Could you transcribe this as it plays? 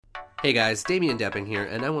Hey guys, Damian Depping here,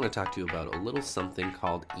 and I want to talk to you about a little something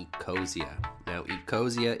called Ecosia. Now,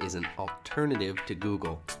 Ecosia is an alternative to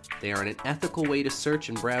Google. They are an ethical way to search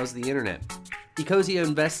and browse the internet. Ecosia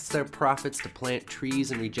invests their profits to plant trees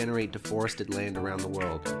and regenerate deforested land around the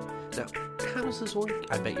world. Now, how does this work?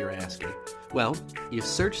 I bet you're asking. Well, you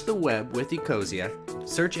search the web with Ecosia,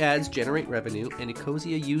 search ads generate revenue, and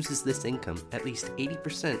Ecosia uses this income, at least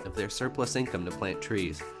 80% of their surplus income, to plant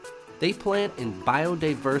trees. They plant in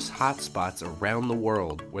biodiverse hotspots around the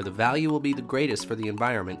world, where the value will be the greatest for the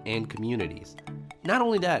environment and communities. Not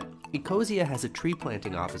only that, Ecosia has a tree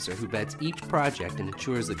planting officer who vets each project and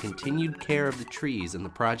ensures the continued care of the trees and the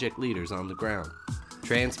project leaders on the ground.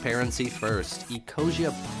 Transparency first,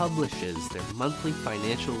 Ecosia publishes their monthly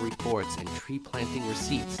financial reports and tree planting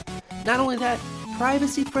receipts. Not only that,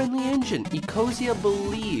 privacy-friendly engine, Ecosia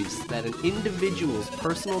believes that an individual's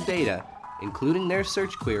personal data, including their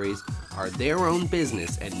search queries, are their own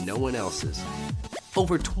business and no one else's.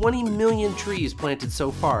 Over 20 million trees planted so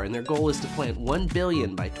far, and their goal is to plant 1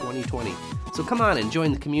 billion by 2020. So come on and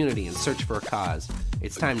join the community and search for a cause.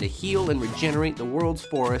 It's time to heal and regenerate the world's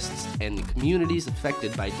forests and the communities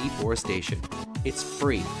affected by deforestation. It's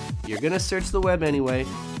free. You're gonna search the web anyway.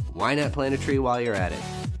 Why not plant a tree while you're at it?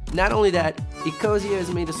 Not only that, Ecosia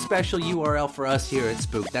has made a special URL for us here at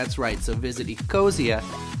Spooked. That's right, so visit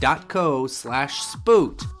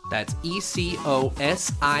ecosia.co/spooked. That's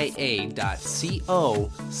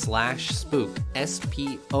ecosia.co/spooked.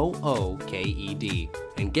 SPOOKED.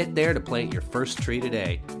 And get there to plant your first tree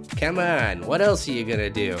today. Come on, what else are you gonna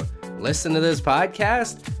do? Listen to this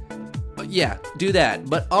podcast? Yeah, do that,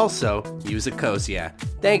 but also use Ecosia.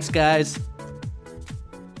 Thanks, guys.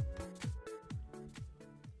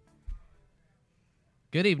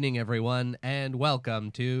 Good evening, everyone, and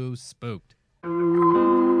welcome to Spooked.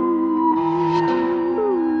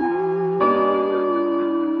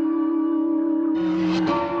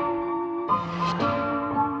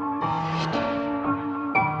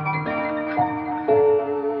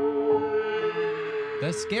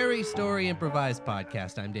 The Scary Story Improvised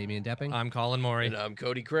Podcast. I'm Damian Depping. I'm Colin Morey. And I'm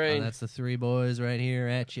Cody Crane. That's the three boys right here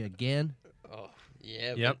at you again. Oh,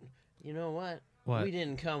 yeah. Yep. But you know what? What? We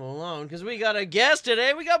didn't come alone because we got a guest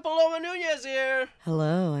today. We got Paloma Nuñez here.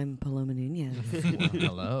 Hello, I'm Paloma Nuñez. Well,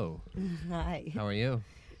 hello. Hi. How are you?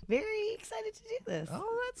 Very excited to do this.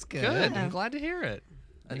 Oh, that's good. Good. Yeah. I'm glad to hear it.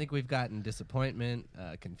 I think we've gotten disappointment,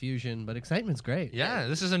 confusion, but excitement's great. Yeah,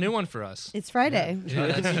 this is a new one for us. It's Friday. Oh,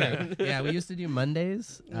 that's true. Yeah, we used to do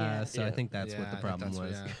Mondays, Yeah. so I think that's what the I think problem that's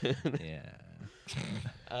was. what- Yeah.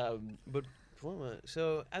 But Paloma,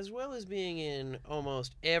 so as well as being in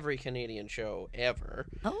almost every Canadian show ever,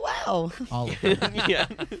 Oh, wow. All of them. yeah,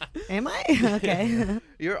 Am I? Okay.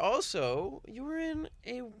 you were in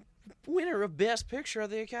a winner of Best Picture of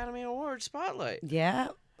the Academy Awards Spotlight. Yeah,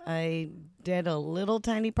 I did a little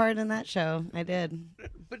tiny part in that show. I did.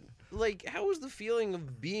 But like, how was the feeling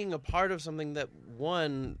of being a part of something that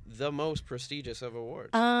won the most prestigious of awards?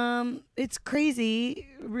 It's crazy.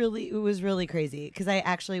 Really, it was really crazy because I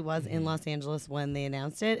actually was in Los Angeles when they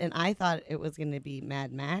announced it, and I thought it was going to be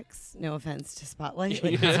Mad Max. No offense to Spotlight,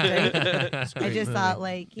 like, it's great. I just thought,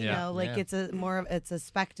 like, you know, like it's a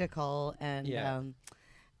spectacle, and Yeah.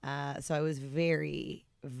 so I was very,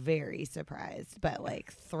 very surprised, but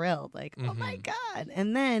like thrilled, like, oh my God.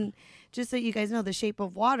 And then, just so you guys know, The Shape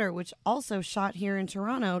of Water, which also shot here in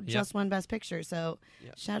Toronto, just won Best Picture. So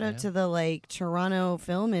shout out to the like Toronto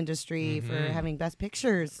film industry for having Best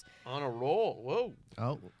Pictures. On a roll. Whoa.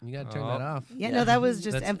 Oh, you got to turn that off. Yeah, no, that was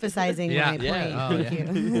just emphasizing my point. Yeah. Oh, Thank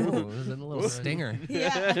yeah. you. Oh, it was a little stinger.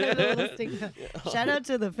 Yeah, a little stinger. Shout out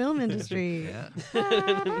to the film industry. Yeah.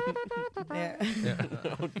 There.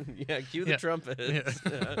 Yeah, cue the trumpets.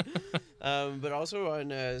 But also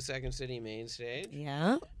on Second City Main Stage,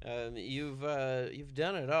 Yeah. you've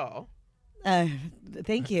done it all.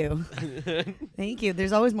 Thank you. Thank you.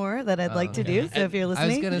 The's always more that I'd like to do. So if you're I was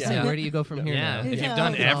listening, going to say, where do you go from here Yeah, now? if Yeah. you've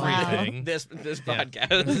done Oh, wow. everything. This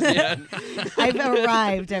podcast. Yeah. I've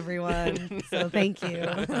arrived, everyone. So thank you.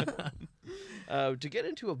 To get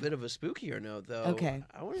into a bit of a spookier note, though. Okay.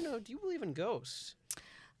 I want to know: do you believe in ghosts?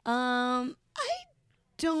 I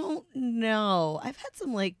don't know. I've had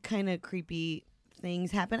some like kind of creepy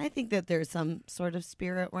things happen. I think that there's some sort of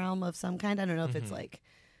spirit realm of some kind. I don't know if it's like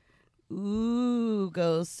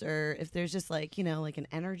ghosts or if there's just like, you know, like an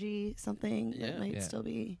energy something that might still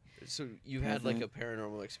be. So you had like a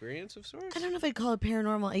paranormal experience of sorts? I don't know if I'd call it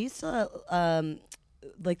paranormal. I used to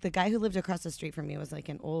like the guy who lived across the street from me was like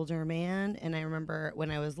an older man, and I remember when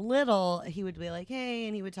I was little, he would be like, "Hey,"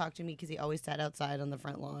 and he would talk to me because he always sat outside on the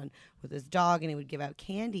front lawn with his dog, and he would give out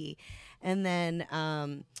candy. And then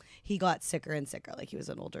he got sicker and sicker. Like, he was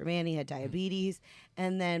an older man, he had diabetes,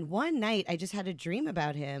 and then one night I just had a dream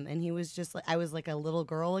about him, and he was just like, I was like a little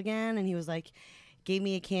girl again, and he was like, gave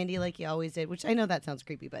me a candy like he always did, which I know that sounds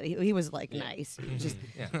creepy, but he was like nice. He was just,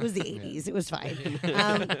 it was the 80s. It was fine.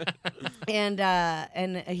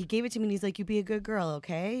 And he gave it to me, and he's like, "You be a good girl,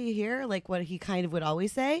 okay? You hear?" Like what he kind of would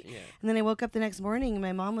always say. Yeah. And then I woke up the next morning, and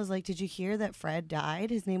my mom was like, "Did you hear that Fred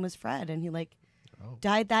died? His name was Fred, and he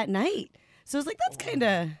died that night." So I was like, that's kind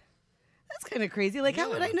of crazy. Like,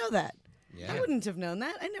 how would I know that? Yeah. I wouldn't have known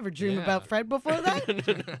that. I never dreamed about Fred before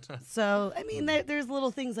that. So, I mean, there's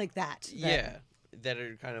little things like that. That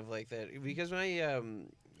are kind of like that. Because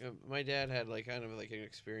my dad had like kind of like an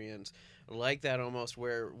experience like that almost,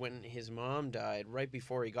 where when his mom died, right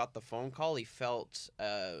before he got the phone call, he felt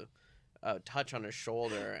a touch on his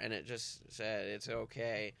shoulder, and it just said, "It's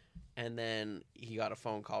okay." And then he got a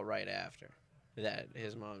phone call right after that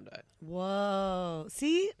his mom died. Whoa.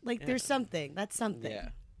 See? Like, there's something. That's something. Yeah.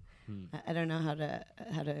 I don't know how to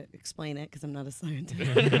explain it because I'm not a scientist.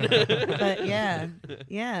 But yeah.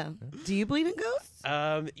 Do you believe in ghosts?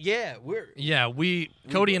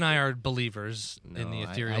 Cody and I are believers in the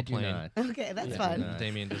ethereal plane. Not. Okay, that's fun.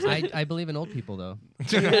 Damien does. I believe in old people though.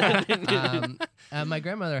 My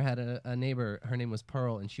grandmother had a neighbor. Her name was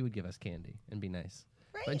Pearl, and she would give us candy and be nice.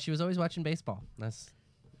 Right. But she was always watching baseball.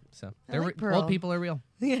 So old people are real.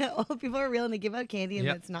 Yeah, old people are real, and they give out candy, and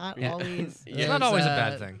it's not always. It's not always a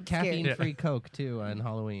bad thing. Caffeine-free Coke too on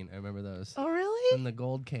Halloween. I remember those. Oh, really? In the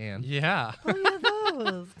gold can. Yeah. Oh, yeah,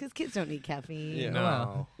 those. Because kids don't need caffeine. Yeah.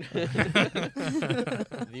 No.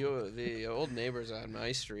 The old neighbors on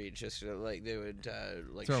my street just like they would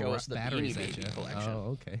Throw show us the Beanie batteries at Baby you. collection.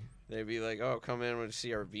 Oh, okay. They'd be like, "Oh, come in and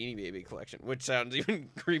see our Beanie Baby collection," which sounds even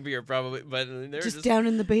creepier probably. But they're just down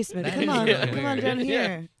in the basement. Come on down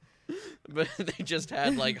here. But they just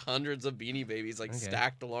had like hundreds of Beanie Babies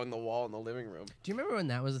stacked along the wall in the living room. Do you remember when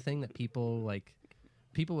that was a thing that people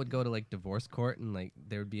would go to like divorce court, and like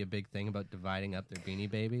there would be a big thing about dividing up their Beanie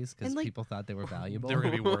Babies because people thought they were valuable? They were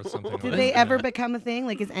going to be worth something. Did they ever become a thing?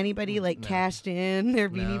 Like, is anybody cashed in their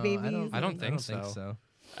Beanie Babies? I don't think so.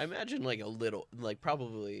 I imagine like a little, like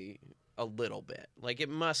probably a little bit. Like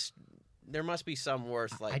there must be some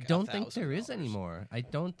worth like. I don't think there is anymore. I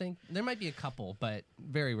don't think there might be a couple, but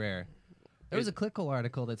very rare. There was a ClickHole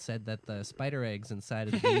article that said that the spider eggs inside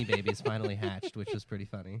of the Beanie Babies finally hatched, which was pretty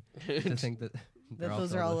funny to think that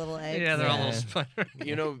those are all little eggs. Yeah, they're all little spider.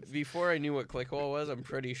 You know, before I knew what ClickHole was, I'm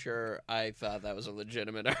pretty sure I thought that was a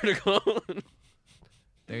legitimate article.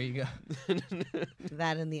 There you go.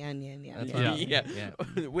 That and the Onion, yeah.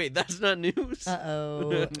 Wait, that's not news.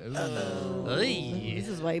 Uh-oh. This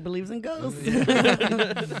is why he believes in ghosts.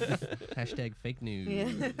 Hashtag fake news.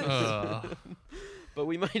 Yeah. But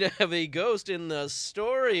we might have a ghost in the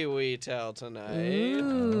story we tell tonight.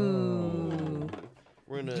 Ooh.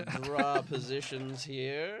 We're going to draw positions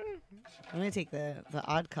here. I'm going to take the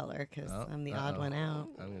odd color because I'm the odd one out.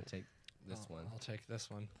 I'm going to take this one. I'll take this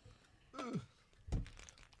one.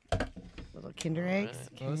 Little Kinder eggs.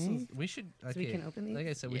 Right. Well, we should. Okay. So we can open these? Like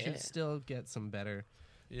I said, we should still get some better.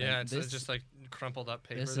 Yeah, it's just like crumpled up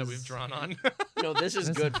paper that we've drawn on. No, this is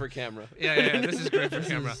good for camera. Yeah, this is great for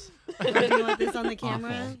camera. Do you want this on the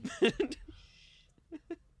camera?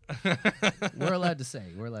 We're allowed to say.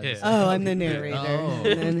 Oh, I'm the narrator.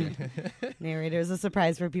 Oh. Narrator is a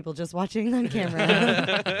surprise for people just watching on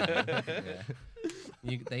camera.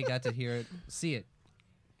 They got to hear it, see it,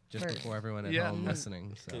 just before everyone at home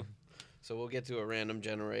listening. So we'll get to a random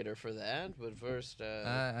generator for that, but first,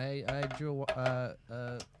 I drew,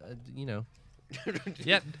 you know.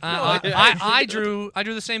 Yeah, I drew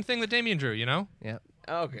the same thing that Damien drew. You know. Yeah.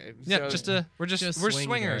 Okay. Yeah, we're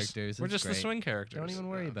swingers. Characters. We're just the swing characters. Don't even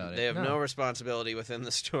worry about it. They have no responsibility within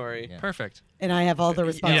the story. Yeah. Perfect. And I have all the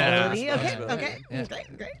responsibility. Yeah. Okay. Yeah.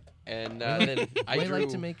 Great. And then we like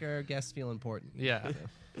to make our guests feel important. Yeah.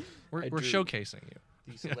 We're showcasing you.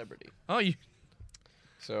 The celebrity. Oh, you.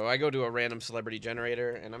 So I go to a random celebrity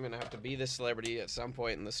generator, and I'm going to have to be this celebrity at some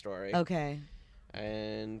point in the story. Okay.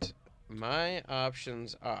 And my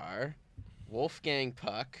options are Wolfgang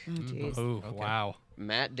Puck. Oh, jeez. Oh, okay. Wow.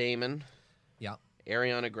 Matt Damon. Yeah.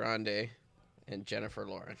 Ariana Grande. And Jennifer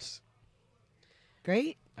Lawrence.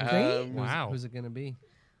 Great. Wow. Who's it going to be?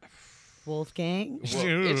 Wolfgang.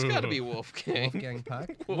 It's got to be Wolfgang. Wolfgang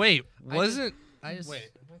Puck? Wait, wasn't... I just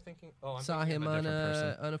Wait, am I thinking... Oh, I'm saw thinking him of a on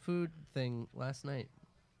different person. a food thing last night.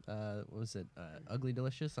 what was it? Ugly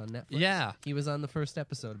Delicious on Netflix. Yeah. He was on the first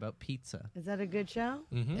episode about pizza. Is that a good show?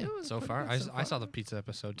 It was So pretty far, good so I saw far. the pizza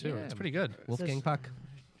episode too. Yeah. It's pretty good. Wolfgang Puck.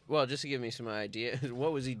 Well, just to give me some idea,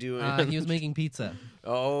 what was he doing? He was making pizza.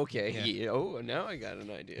 Oh, okay. Yeah. Now I got an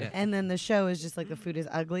idea. Yeah. And then the show is just like the food is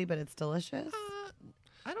ugly, but it's delicious.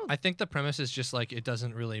 I think the premise is just like it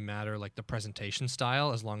doesn't really matter like the presentation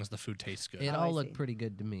style as long as the food tastes good. It Oh, all I looked see. pretty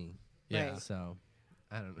good to me. Yeah. Right. So,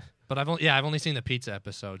 I don't know. But I've only seen the pizza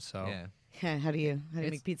episode, so Yeah. How do you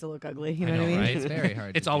It's- make pizza look ugly? You I know what I know, mean? right? It's very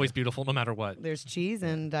hard. it's to always do. beautiful no matter what. There's cheese,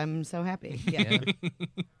 and I'm so happy. Yeah. Yeah.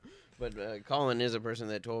 But Colin is a person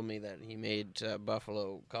that told me that he made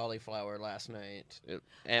buffalo cauliflower last night,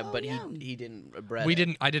 but yum. he didn't bread. We it.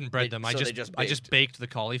 didn't. I didn't bread They- them. so they I just just baked the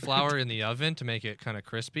cauliflower in the oven to make it kind of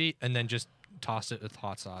crispy, and then just tossed it with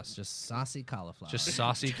hot sauce. Just saucy cauliflower. Just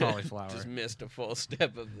saucy cauliflower. Just missed a full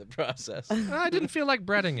step of the process. I didn't feel like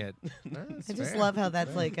breading it. I just love how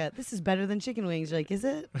that's like, this is better than chicken wings. You're like, is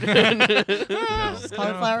it? No.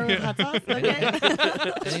 Cauliflower with hot sauce?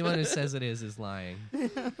 Okay. Anyone who says it is lying.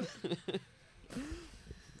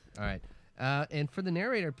 All right. And for the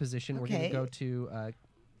narrator position, we're going Okay. to go to.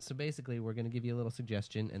 So basically, we're going to give you a little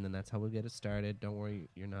suggestion, and then that's how we'll get it started. Don't worry,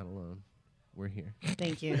 you're not alone. We're here.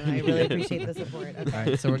 Thank you. I really appreciate the support. Okay. All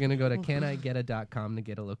right. So we're going to go to canigeta.com to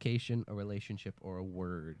get a location, a relationship, or a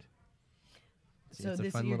word. See, So it's a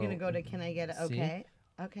this fun you're going to little- go to Can I Get It? See? Okay.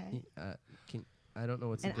 Okay. I don't know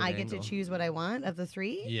what's. a And good I get to angle. choose what I want of the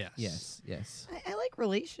three? Yes. Yes. Yes. I like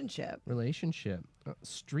relationship. Relationship.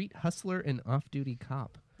 Street hustler and off-duty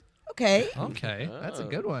cop. Okay. Okay. That's a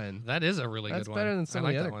good one. That is a really That's good one. better than some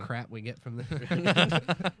I of the like other that one. crap we get from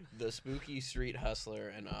the. The spooky street hustler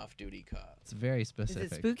and off-duty cop. It's very Is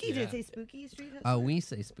specific. it spooky? Did Yeah. it say spooky street hustler? Oh, we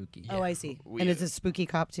say spooky. Oh, I see. We- And it's a spooky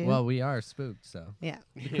cop too? Well, we are spooked, so. yeah.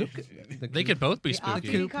 The They could both be The spooky.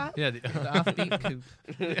 off-duty cop? Yeah. the offbeat coop.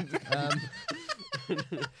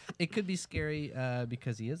 It could be scary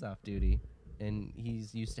because he is off duty, and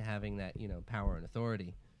he's used to having that, power and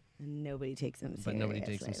authority. And nobody takes him seriously. But nobody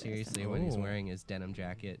takes him seriously when he's wearing his denim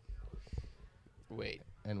jacket Wait,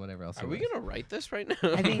 and whatever else. are he we wears. gonna write this right now?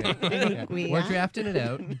 I think, Yeah. we We're are. drafting it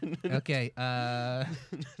out. Okay.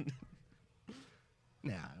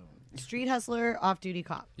 Now. Street hustler, off-duty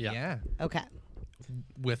cop. Yeah. Okay.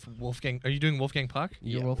 With Wolfgang. Are you doing Wolfgang Puck?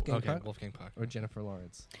 You're Yeah. Wolfgang Okay, Puck Wolfgang Puck. or Jennifer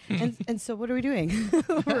Lawrence. And so what are we doing?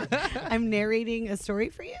 I'm narrating a story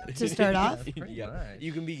for you to start off. Pretty Yeah, much.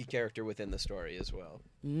 you can be a character within the story as well.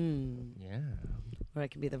 Yeah. Or I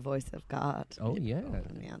can be the voice of God. Oh, yeah.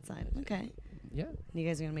 From the outside. Okay. Yeah. You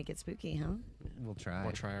guys are gonna make it spooky, huh? We'll try.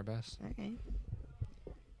 We'll try our best. Okay.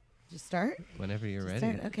 Just start. Whenever you're Just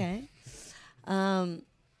ready. start. Okay.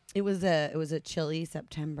 It was a chilly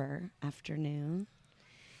September afternoon,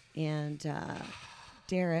 and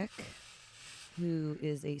Derek, who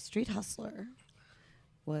is a street hustler,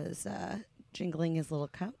 was jingling his little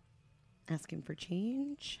cup, asking for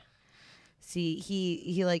change. See,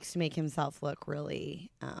 he likes to make himself look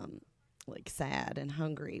really like sad and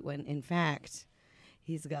hungry when in fact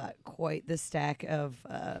he's got quite the stack of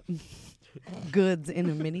goods in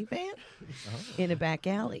a minivan in a back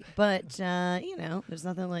alley. But there's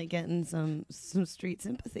nothing like getting some street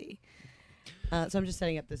sympathy. So I'm just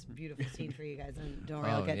setting up this beautiful scene for you guys, and don't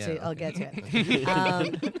worry, Oh, I'll get yeah.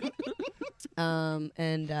 to it.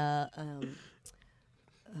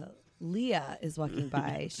 Leah is walking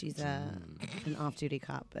by. She's an off-duty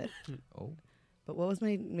cop, Oh. but what was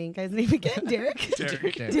my main guy's name again? Derek.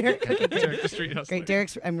 Derek. Derek. Okay, Derek the Street Hustler. great.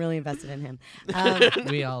 Derek's. I'm really invested in him.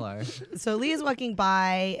 We all are. So Leah's walking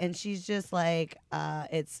by, and she's just like,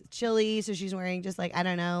 it's chilly, so she's wearing just like, I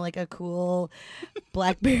don't know, like a cool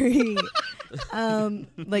BlackBerry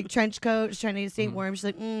like trench coat. She's trying to stay warm. She's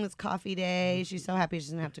like, it's coffee day. She's so happy she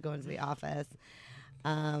doesn't have to go into the office.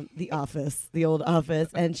 The old office.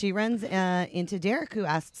 And she runs into Derek, who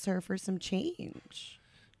asks her for some change.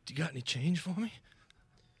 Do you got any change for me?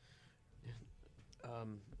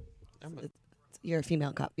 You're a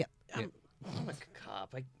female cop. Yep. I'm a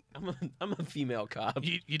cop. I'm a female cop.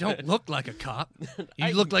 You don't look like a cop.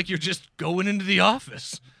 You look like you're just going into the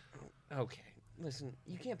office. Okay, listen,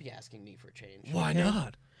 you can't be asking me for change. Why okay?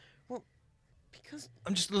 not? Well, because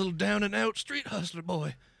I'm just a little down and out street hustler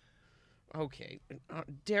boy. okay,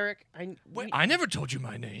 Derek, Wait, I never told you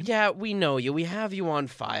my name. yeah, we know you. We have you on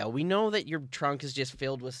file. We know that your trunk is just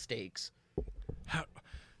filled with steaks. How,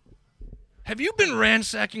 have you been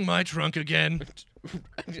ransacking my trunk again?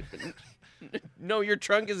 No, your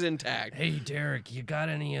trunk is intact. Hey, Derek, you got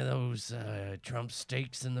any of those Trump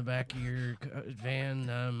steaks in the back of your van?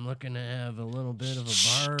 I'm looking to have a little bit of a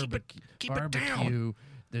Shh, keep it down. barbecue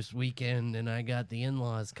this weekend, and I got the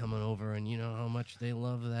in-laws coming over, and you know how much they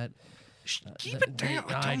love that. Keep it down.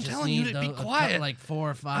 I'm telling you to be quiet. Like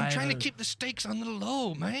 4 or 5. I'm trying to keep the stakes on the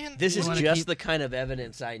low, man. This is wanna just keep- the kind of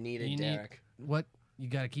evidence I needed, Derek. What? You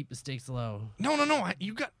got to keep the stakes low.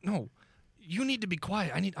 No. You need to be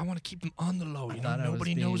quiet. I want to keep them on the low. You know,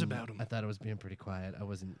 nobody knows about them. I thought I was being pretty quiet. I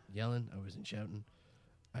wasn't yelling. I wasn't shouting.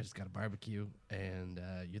 I just got a barbecue, and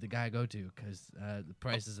you're the guy I go to because the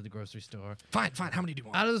prices at the grocery store. Fine. How many do you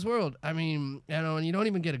want? Out of this world. I mean, you know, and you don't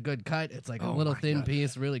even get a good cut. It's like a little thin God.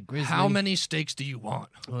 piece, really grizzly. How many steaks do you want?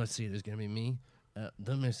 Well, let's see. There's gonna be me,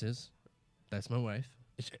 the missus. That's my wife.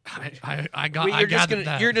 I gathered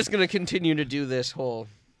that. You're just gonna continue to do this whole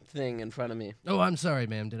thing in front of me. Oh, I'm sorry,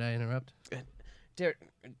 ma'am. Did I interrupt? Derek,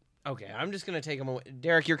 okay, I'm just gonna take him away.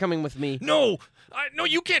 Derek, you're coming with me. No,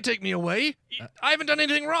 you can't take me away. I haven't done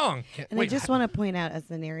anything wrong. And I just want to point out, as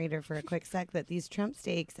the narrator for a quick sec, that these Trump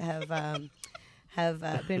steaks have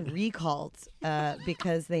been recalled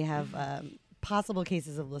because they have possible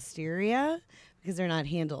cases of listeria because they're not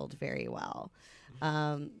handled very well.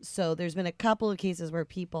 So there's been a couple of cases where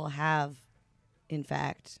people have, in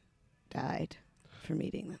fact, died from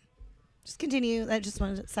eating them. Just continue. I just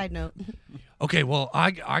wanted a side note. Okay, well,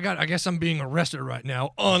 I guess I'm being arrested right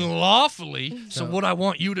now unlawfully. So what I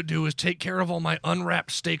want you to do is take care of all my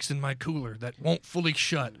unwrapped steaks in my cooler that won't fully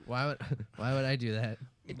shut. Why would I do that?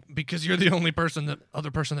 Because you're the only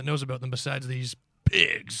other person that knows about them besides these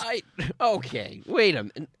pigs. Okay, wait a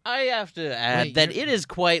minute. I have to add that it is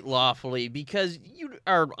quite lawfully because you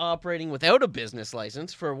are operating without a business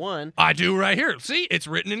license, for one. I do right here. See, it's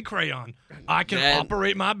written in crayon. I can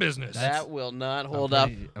operate my business. That will not hold up.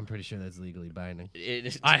 I'm pretty sure that's legally binding.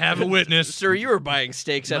 I have a witness. Sir, you are buying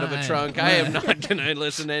steaks out of a trunk. I am not going to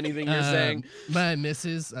listen to anything you're saying. My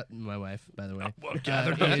missus, my wife, by the way,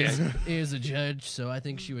 is a judge, so I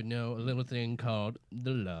think she would know a little thing called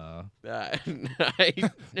the law.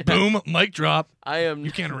 Boom, mic drop. I am.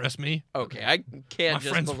 You can't arrest me. Okay, I can't My just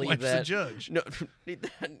friend's believe wife's that. a judge. No,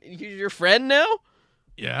 you're your friend now?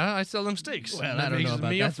 Yeah, I sell them steaks. Well, That I don't makes know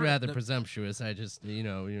about me a that's friend. rather presumptuous. I just,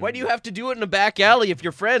 Why do you have to do it in a back alley if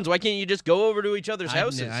you're friends? Why can't you just go over to each other's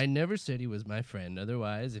houses? I never said he was my friend.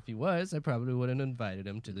 Otherwise, if he was, I probably wouldn't have invited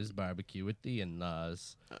him to this barbecue with the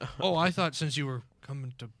in-laws. Oh, I thought since you were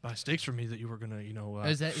coming to buy steaks for me that you were gonna,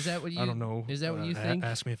 is that what you? I don't know. Is that what you think?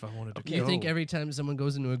 Ask me if I wanted to. You think every time someone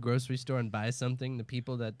goes into a grocery store and buys something, the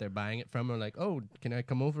people that they're buying it from are like, "Oh, can I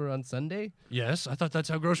come over on Sunday?" Yes, I thought that's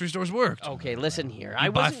how grocery stores worked. Okay, listen here. I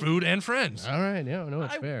buy food and friends. All right, yeah, no,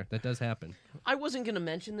 it's fair. That does happen. I wasn't going to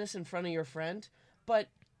mention this in front of your friend, but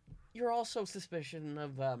you're also suspicion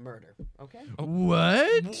of murder, okay?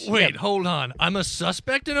 What? Wait, hold on. I'm a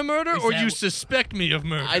suspect in a murder, or you suspect me of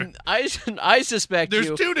murder? I suspect There's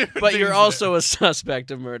you, two different but you're things also a suspect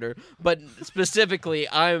of murder. But specifically,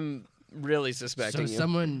 I'm really suspecting So you.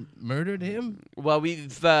 someone murdered him? Well,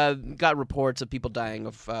 we've got reports of people dying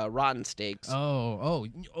of rotten steaks. Oh.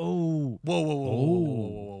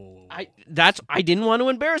 Whoa. I didn't want to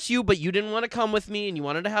embarrass you, but you didn't want to come with me, and you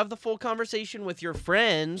wanted to have the full conversation with your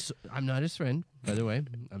friends. I'm not his friend, by the way.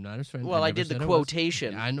 I'm not his friend. Well, I never did the said was.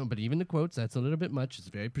 quotation. Yeah, I know, but even the quotes, that's a little bit much. It's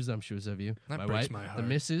very presumptuous of you. That my breaks wife, my heart. The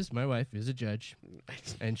missus, my wife, is a judge,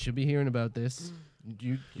 and she'll be hearing about this.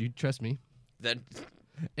 You trust me. That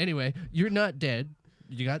Anyway, you're not dead.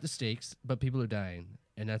 You got the steaks, but people are dying,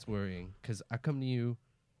 and that's worrying, because I come to you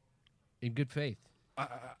in good faith.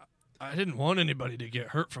 I didn't want anybody to get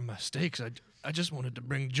hurt from my steaks. I just wanted to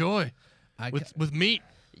bring joy with meat.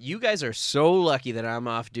 you guys are so lucky that I'm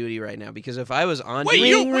off duty right now, because if I was on Wait,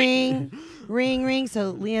 duty, ring, ring.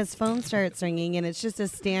 So Leah's phone starts ringing, and it's just a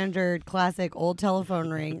standard, classic, old telephone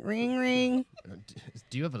ring. Ring, ring.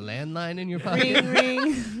 Do you have a landline in your pocket? Ring,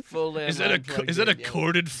 ring. full Is that a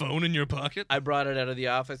corded phone in your pocket? I brought it out of the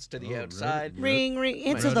office to the outside. Ring, ring.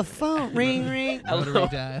 Answer the phone. Ring, ring. Rotary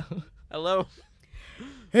dial. Hello.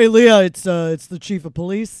 Hey, Leah, it's the chief of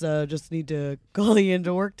police. Just need to call you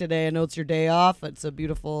into work today. I know it's your day off. It's a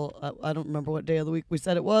beautiful, I don't remember what day of the week we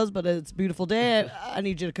said it was, but it's a beautiful day. I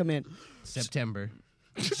need you to come in. September.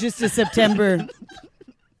 It's just a September.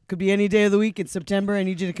 Could be any day of the week. It's September. I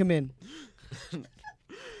need you to come in.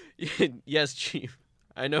 Yes, Chief.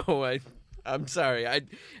 I know. I'm sorry.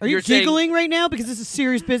 Are you giggling right now? Because this is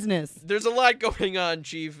serious business. There's a lot going on,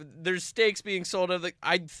 Chief. There's steaks being sold.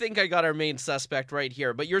 I think I got our main suspect right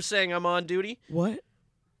here. But you're saying I'm on duty? What?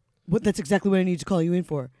 That's exactly what I need to call you in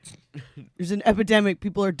for. There's an epidemic.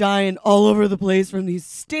 People are dying all over the place from these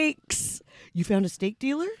steaks. You found a steak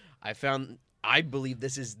dealer? I believe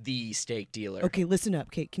this is the steak dealer. Okay, listen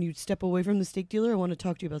up, Kate. Can you step away from the steak dealer? I want to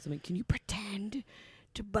talk to you about something. Can you pretend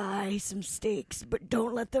to buy some steaks, but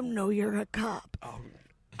don't let them know you're a cop?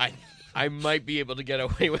 I might be able to get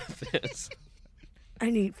away with this. I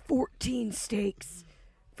need 14 steaks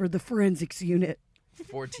for the forensics unit.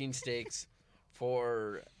 14 steaks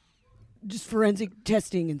for... Just forensic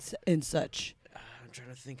testing and such. I'm trying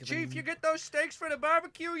to think of Chief, you get those steaks for the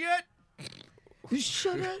barbecue yet?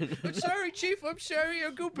 Shut up. I'm sorry, Chief. I'm sorry.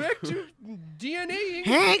 I'll go back to DNA.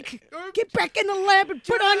 Hank, get back in the lab and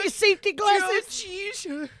put on your safety glasses.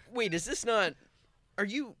 Wait, is this not...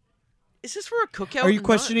 Is this for a cookout? Are you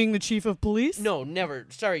questioning the chief of police? No, never.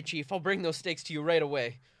 Sorry, Chief. I'll bring those steaks to you right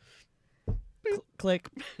away. Click.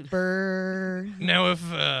 Brr. Now, if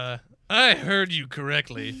I heard you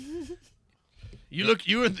correctly,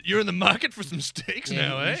 you're in the market for some steaks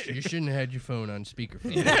now, eh? You shouldn't have had your phone on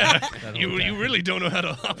speakerphone. You really don't know how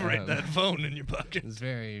to operate that phone in your pocket. It's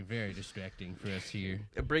very, very distracting for us here.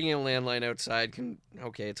 Bringing a landline outside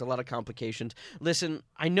okay, it's a lot of complications. Listen,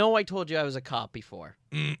 I know I told you I was a cop before.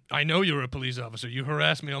 I know you're a police officer. You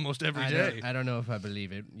harass me almost every day. I don't know if I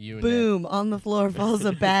believe it. You and Boom! On the floor falls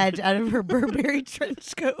a badge out of her Burberry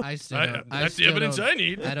trench coat. That's the evidence I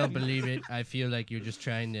need. I don't believe it. I feel like you're just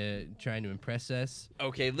trying to impress us.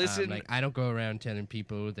 Okay, listen. I don't go around telling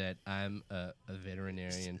people that I'm a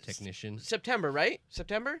veterinarian technician. September, right?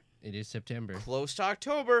 September? It is September. Close to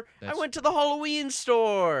October. I went to the Halloween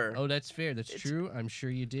store. Oh, that's fair. That's true. I'm sure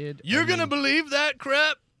you did. You're gonna believe that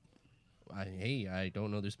crap? I don't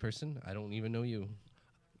know this person. I don't even know you.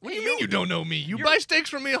 What do you mean you don't know me? You buy steaks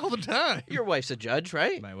from me all the time. Your wife's a judge,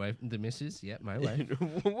 right? My wife, the missus. Yeah, my wife.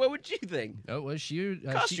 What would you think? Oh, was she?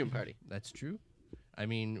 Costume party. That's true. I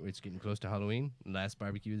mean, it's getting close to Halloween. Last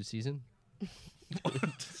barbecue of the season.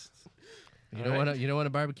 You don't want to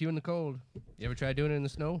barbecue in the cold. You ever try doing it in the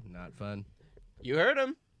snow? Not fun. You heard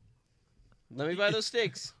him. Let me buy those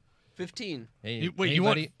steaks. 15. Hey, wait, you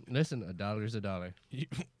buddy, listen, $1 a dollar.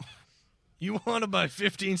 You want to buy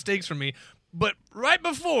 15 steaks from me, but right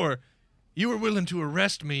before, you were willing to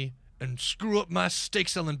arrest me and screw up my steak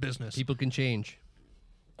selling business. People can change.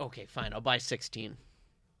 Okay, fine. I'll buy 16.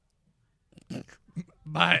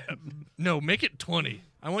 No, make it 20.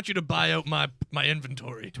 I want you to buy out my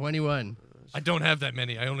inventory. 21. I don't have that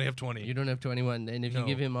many. I only have 20. You don't have 21, and if you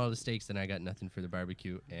give him all the steaks, then I got nothing for the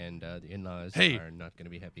barbecue, and the in-laws are not going to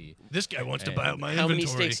be happy. This guy wants to buy out my How inventory. many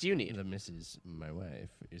steaks do you need? The missus, my wife,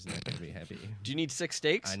 is not going to be happy. Do you need 6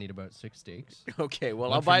 steaks? I need about 6 steaks. Okay, well,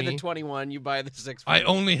 One I'll for buy me. the 21. You buy the 6 for I me.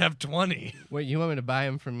 only have 20. Wait, you want me to buy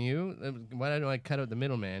them from you? Why don't I cut out the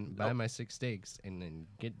middleman, buy my 6 steaks, and then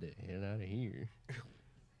get the hell out of here?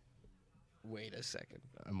 Wait a second.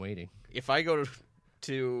 I'm waiting. If I go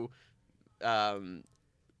to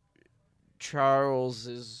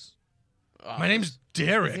Charles's office. My name's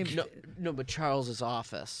Derek. No, but Charles's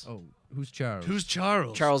office. Oh, who's Charles? Who's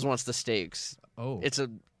Charles? Charles wants the steaks. Oh. It's a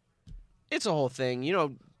whole thing. You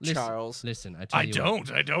know Listen, Charles. Listen, I tell I you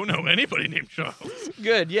don't. I don't know anybody named Charles.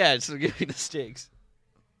 Good, yeah, so give me the steaks.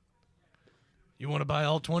 You want to buy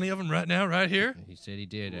all 20 of them right now, right here? What, he said he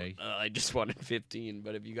did. I just wanted 15,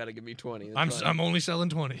 but if you got to give me 20, that's I'm only selling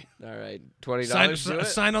 20. all right. $20.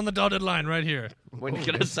 Sign on the dotted line right here. When you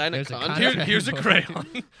gonna sign a There's a contract? Here's a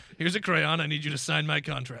crayon. Here's a crayon. I need you to sign my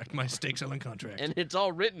contract, my steak selling contract. And it's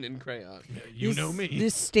all written in crayon. You know me.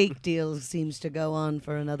 This steak deal seems to go on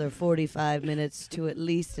for another 45 minutes to at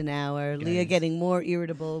least an hour. Leah getting more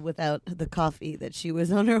irritable without the coffee that she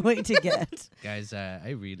was on her way to get. Guys, I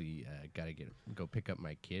really got to go pick up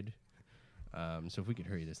my kid. So if we could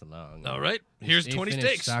hurry this along. All right. Here's He 20 finished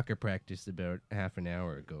steaks. Soccer practice about half an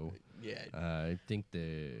hour ago. Yeah. I think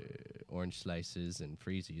the orange slices and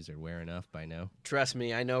freezies are wearing off by now. Trust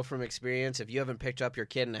me, I know from experience, if you haven't picked up your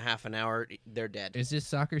kid in a half an hour, they're dead. Is this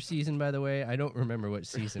soccer season, by the way? I don't remember what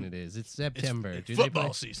season it is. It's September. It's Do they football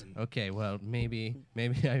play? season. Okay, well, maybe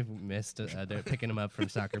I missed. They're picking them up from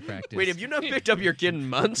soccer practice. Wait, have you not picked up your kid in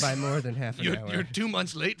months? by more than half an hour. You're 2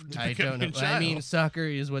 months late to I pick up don't know. your child. I mean, soccer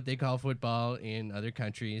is what they call football in other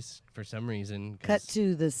countries for some reason. 'cause Cut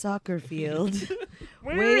to the soccer field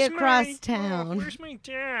way Where's across my- town. Oh, where's my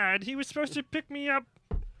dad? He was supposed to pick me up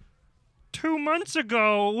 2 months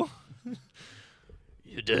ago.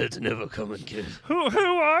 Your dad's never coming, kid. Who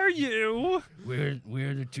are you?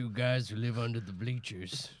 We're the 2 guys who live under the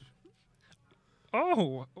bleachers.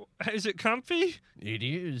 Oh, is it comfy? It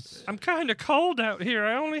is. I'm kind of cold out here.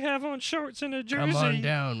 I only have on shorts and a jersey. Come on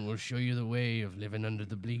down. We'll show you the way of living under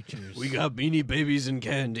the bleachers. We got Beanie Babies and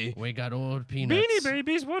candy. We got old peanuts. Beanie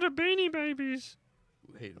Babies? What are Beanie Babies?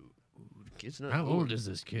 Wait, kid's not How old is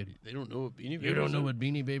this kid? They don't know what Beanie Babies You don't know are? what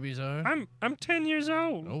Beanie Babies are? I'm 10 years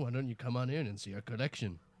old. Oh, why don't you come on in and see our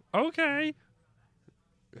collection? Okay.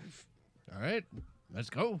 All right, let's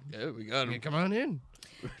go. Yeah, we got Okay, him. come on in.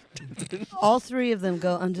 All three of them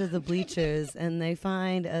go under the bleachers, and they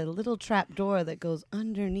find a little trap door that goes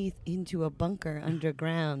underneath into a bunker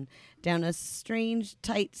underground, down a strange,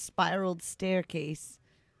 tight, spiraled staircase.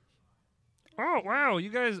 Oh, wow. You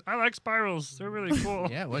guys, I like spirals. They're really cool.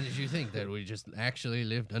 Yeah, what did you think? That we just actually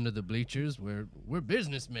lived under the bleachers? We're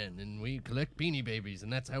businessmen, and we collect Beanie Babies,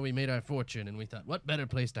 and that's how we made our fortune. And we thought, what better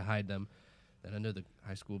place to hide them than under the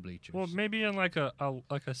high school bleachers? Well, maybe in like a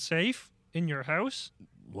safe in your house.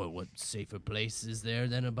 Well, what safer place is there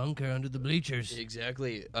than a bunker under the bleachers?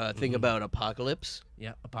 Exactly. Think about Apocalypse.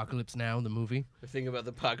 Yeah, Apocalypse Now, the movie. Think about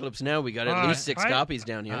the Apocalypse Now. We got at least 6 copies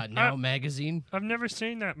down here. Now magazine. I've never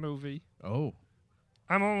seen that movie. Oh.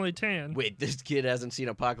 I'm only 10. Wait, this kid hasn't seen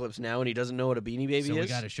Apocalypse Now and he doesn't know what a Beanie Baby So is? we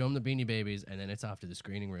got to show him the Beanie Babies, and then it's off to the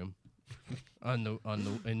screening room, in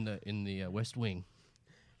the West Wing.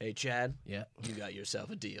 Hey, Chad. Yeah. You got yourself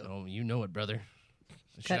a deal. Oh, you know it, brother.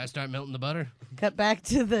 Should I start melting the butter? Cut back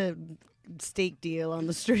to the steak deal on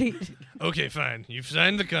the street. Okay, fine. You've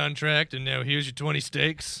signed the contract, and now here's your 20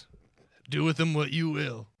 steaks. Do with them what you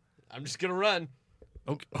will. I'm just gonna run.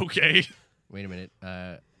 Okay. Wait a minute.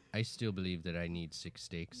 I still believe that I need 6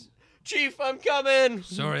 steaks. Chief, I'm coming.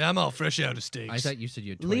 Sorry, I'm all fresh out of steaks. I thought you said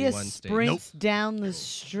you had Leah 21 steaks. sprints down the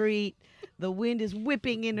street. The wind is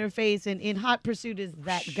whipping in her face, and in hot pursuit is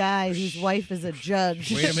that guy whose wife is a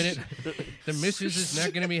judge. Wait a minute. The missus is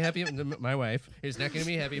not going to be happy. My wife is not going to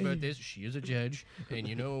be happy about this. She is a judge, and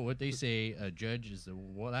you know what they say, a judge is the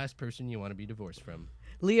last person you want to be divorced from.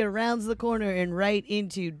 Leah rounds the corner and right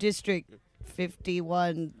into District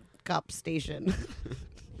 51 cop station.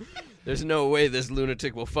 There's no way this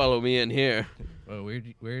lunatic will follow me in here. Well,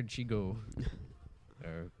 where'd she go?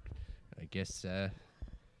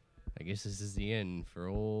 I guess this is the end for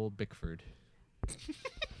old Bickford.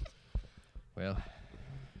 Well,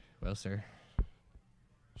 sir.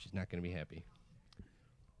 She's not going to be happy.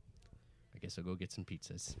 I guess I'll go get some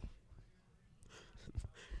pizzas.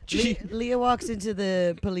 Leah walks into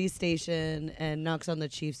the police station and knocks on the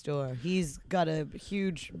chief's door. He's got a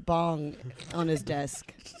huge bong on his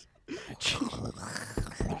desk.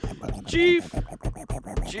 Chief!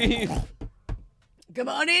 Come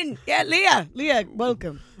on in. Yeah, Leah,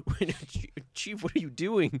 welcome. Wait, Chief, what are you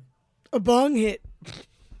doing? A bong hit.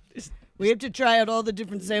 We have to try out all the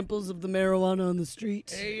different samples of the marijuana on the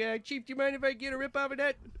street. Hey, Chief, do you mind if I get a rip off of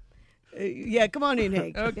that? Yeah, come on in,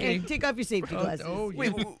 Hank. Okay. Hank, take off your safety glasses.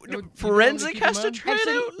 Wait, you forensic keep has them to on? try it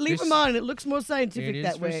out? Leave them on. It looks more scientific It is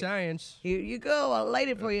that for way. science. Here you go. I'll light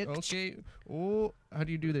it for you. Okay. Oh, how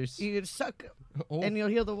do you do this? You suck, Oh. and you'll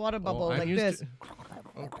hear the water bubble I'm like used this. to-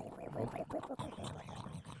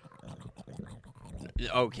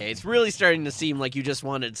 Okay, it's really starting to seem like you just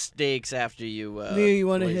wanted steaks after you. Leah, you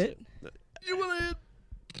want to placed hit? it. You want to hit?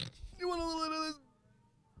 You want a little bit of this?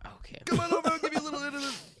 Okay. Come on over, I'll give you a little bit of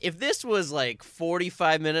this. If this was like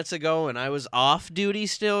 45 minutes ago and I was off duty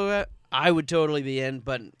still, I would totally be in,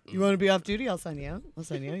 but You want to be off duty? I'll sign you out. You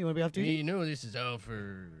want to be off duty? You know this is all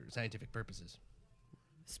for scientific purposes.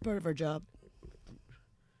 It's part of our job.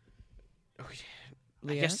 okay, I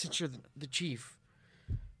Leah? guess since you're the chief,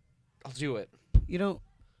 I'll do it. You don't.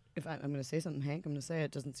 If I'm going to say something, Hank, I'm going to say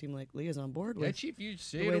it doesn't seem like Leah's on board Yeah, with. Chief, you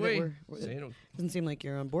say the it way that away. we're- Say it. Doesn't seem like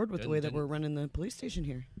you're on board with the way that Didn't- we're running the police station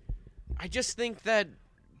here. I just think that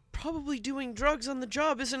probably doing drugs on the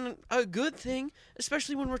job isn't a good thing,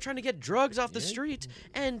 especially when we're trying to get drugs off the Yeah. street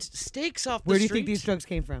and steaks off Where the do you street. think these drugs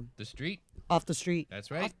came from? The street. Off the street.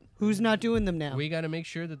 That's right. Who's not doing them now? We got to make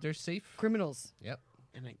sure that they're safe. Criminals. Yep.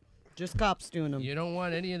 And I, Just cops doing them. You don't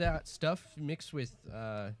want any of that stuff mixed with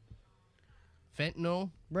fentanyl,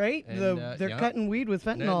 Right? And, They're yeah. cutting weed with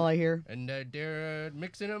fentanyl, Then- I hear. and they're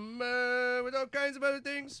mixing them with all kinds of other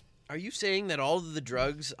things. are you saying that all of the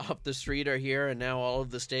drugs off the street are here and now all of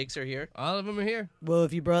the steaks are here? All of them are here. Well,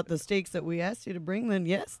 if you brought the steaks that we asked you to bring, then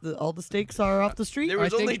yes, all the steaks are off the street. There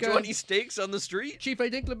was I only think, 20 steaks on the street? Chief, I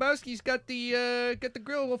think Lebowski's got the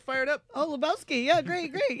grill. We'll fire it up. Oh, Lebowski. Yeah,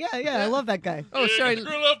 great. Yeah, I love that guy. Oh, sorry. Get the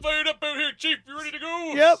grill all fired up out here, Chief. You ready to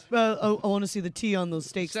go? Yep. I want to see the T on those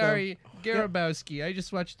steaks, Sorry, Garabowski. I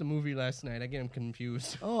just watched the movie last night. I get him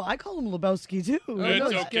confused. though. Oh, I call him Lebowski, too. Oh,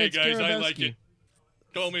 It's no, okay, it's guys. I like Garabowski. it.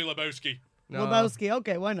 Call me Lebowski. No, Lebowski.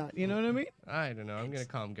 Okay, why not? You know what I mean? I don't know. I'm going to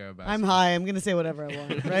call him Garabowski. I'm high. I'm going to say whatever I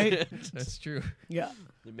want, right? That's true. Yeah.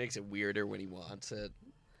 It makes it weirder when he wants it.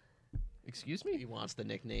 Excuse He me? wants the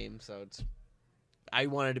nickname, so it's... I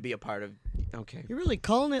wanted to be a part of... Okay. You're really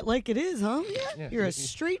calling it like it is, huh? Yeah. You're a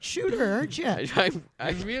straight shooter, aren't you?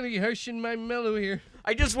 I'm really harshing my mellow here.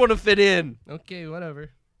 I just want to fit in. Okay, whatever.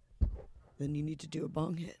 Then you need to do a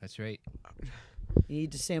bong hit. That's right. You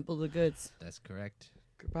need to sample the goods. That's correct.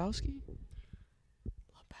 Grabowski?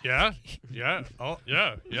 Yeah. Yeah. Oh,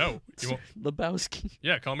 yeah. Yeah. You want, Lebowski.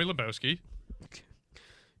 yeah, call me Lebowski.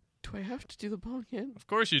 Do I have to do the bong hit? Of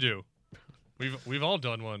course you do. We've all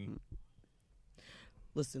done one.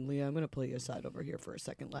 Listen, Leah, I'm going to pull you aside over here for a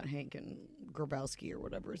second. Let Hank and Grabowski or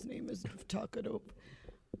whatever his name is talk it up.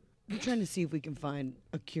 I'm trying to see if we can find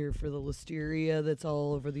a cure for the listeria that's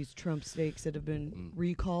all over these Trump steaks that have been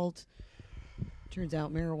recalled. Turns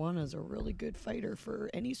out marijuana is a really good fighter for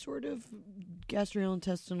any sort of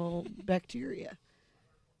gastrointestinal bacteria.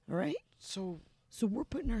 All right? So we're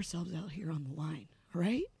putting ourselves out here on the line, all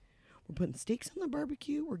right? We're putting steaks on the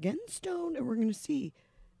barbecue, we're getting stoned, and we're going to see,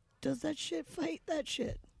 does that shit fight that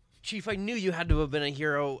shit? Chief, I knew you had to have been a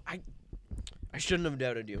hero. I shouldn't have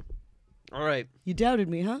doubted you. All right. You doubted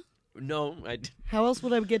me, huh? No, How else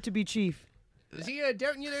would I get to be chief? Is he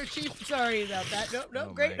doubting you there, Chief? Sorry about that. Nope,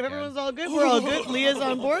 Oh great. my Everyone's God. all good. We're all good. Leah's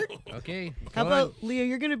on board. Okay. How go about, on. Leah,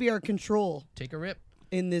 you're going to be our control Take a rip.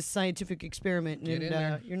 in this scientific experiment. Get and in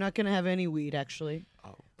there. You're not going to have any weed, actually.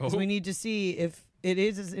 Oh. Because we need to see if it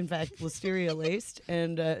is, in fact, listeria-laced.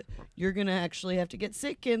 And you're going to actually have to get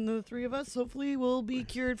sick. And the three of us, hopefully, will be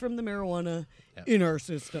cured from the marijuana in our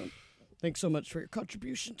system. Thanks so much for your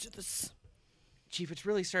contribution to this. Chief, it's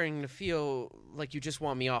really starting to feel like you just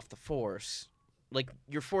want me off the force. Like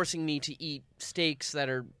you're forcing me to eat steaks that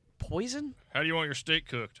are poison? How do you want your steak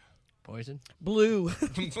cooked? Poison. Blue.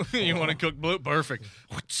 You want to cook blue? Perfect.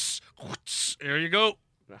 There you go.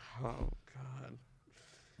 Oh, God.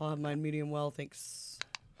 I'll have mine medium well, thanks.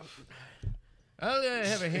 I'll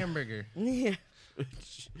have a hamburger Yeah.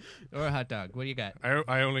 or a hot dog. What do you got?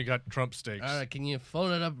 I only got Trump steaks. All right, can you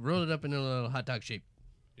fold it up, roll it up in a little hot dog shape?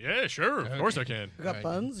 Yeah, sure. Of course I can. We got Right.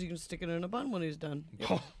 buns. You can stick it in a bun when he's done.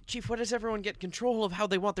 Chief, why does everyone get control of how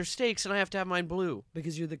they want their steaks and I have to have mine blue?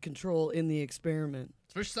 Because you're the control in the experiment.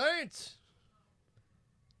 It's for science.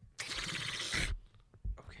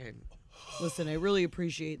 Okay. Listen, I really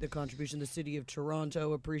appreciate the contribution. The city of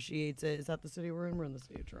Toronto appreciates it. Is that the city we're in? We're in the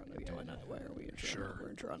city of Toronto. Yeah, why not? Why are we in Toronto? Sure. We're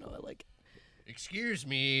in Toronto. I like it. Excuse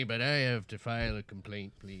me, but I have to file a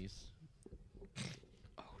complaint, please.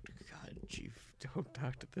 Oh, God, Chief, don't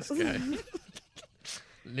talk to this guy.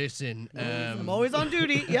 Listen, I'm always on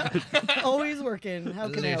duty. Yep. Always working. How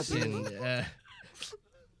can I help you? listen,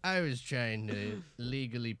 I was trying to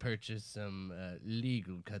legally purchase some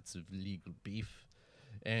legal cuts of legal beef,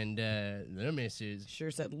 and the missus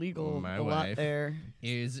Sure said legal My a lot wife. there.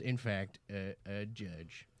 is, in fact, a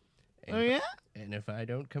judge. And, Oh, yeah? And if I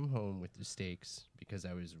don't come home with the steaks because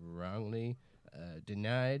I was wrongly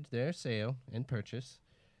denied their sale and purchase,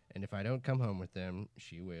 and if I don't come home with them,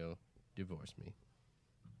 she will divorce me.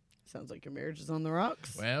 Sounds like your marriage is on the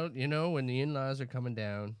rocks. Well, you know, when the in-laws are coming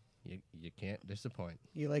down, you can't disappoint.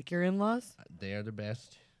 You like your in-laws? They are the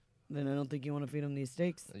best. Then I don't think you want to feed them these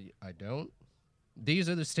steaks. I don't. These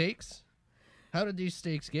are the steaks? How did these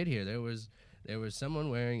steaks get here? There was someone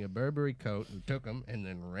wearing a Burberry coat who took them and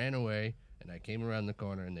then ran away, and I came around the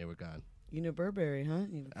corner and they were gone. You know Burberry,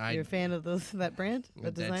 huh? You're a fan of that brand?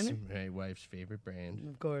 That designer? That's my wife's favorite brand.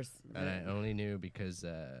 Of course. And I only knew because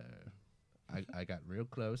I got real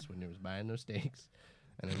close when they was buying those steaks.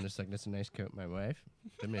 And I'm just like, that's a nice coat. My wife,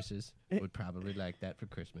 the missus, would probably like that for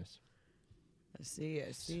Christmas. I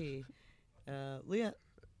see. Leah,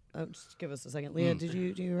 just give us a second. Leah, do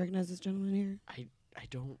you recognize this gentleman here? I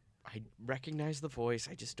don't. I recognize the voice.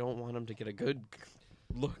 I just don't want him to get a good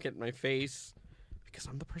look at my face because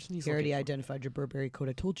I'm the person he's He already looking for. identified your Burberry coat.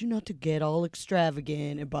 I told you not to get all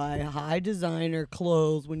extravagant and buy high designer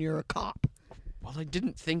clothes when you're a cop. Well, I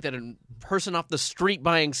didn't think that a person off the street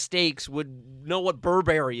buying steaks would know what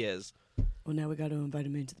Burberry is. Well, now we got to invite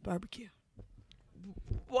him into the barbecue.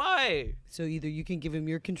 Why? So either you can give him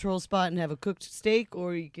your control spot and have a cooked steak,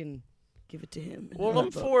 or you can give it to him. and Well, have I'm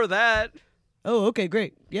a- for that. Oh, okay,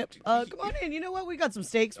 great. Yep. Come on in. You know what? We got some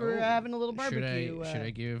steaks. We're having a little barbecue. Should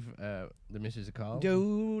I give the missus a call?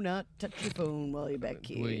 Do not touch your phone while you're back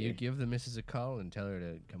here. Will you give the missus a call and tell her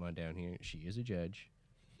to come on down here? She is a judge.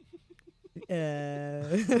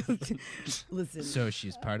 Listen. So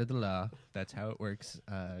she's part of the law. That's how it works.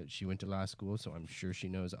 She went to law school, so I'm sure she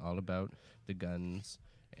knows all about the guns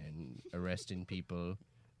and arresting people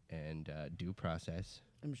and due process.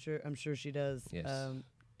 I'm sure she does. Yes.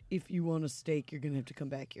 If you want a steak, you're gonna have to come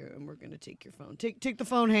back here, and we're gonna take your phone. Take the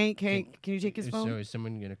phone, Hank. Hank, can you take his So phone? is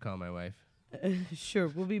someone going to call my wife? Sure.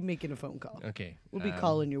 We'll be making a phone call. Okay. We'll be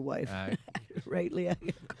calling your wife, right, Leah?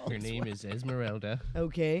 Her name is Esmeralda.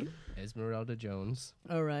 Okay. Esmeralda Jones.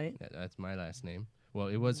 All right. That's my last name. Well,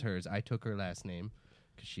 it was hers. I took her last name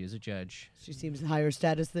because she is a judge. She seems higher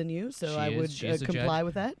status than you, so She I is. would She's a comply judge.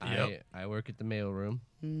 with that. Yep. I work at the mailroom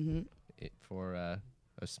Mm-hmm. for a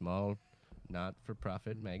small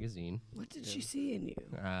not-for-profit magazine. What did she see in you?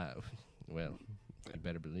 Well, you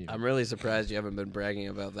better believe it. I'm really surprised you haven't been bragging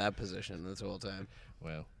about that position this whole time.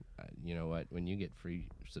 Well, you know what? When you get free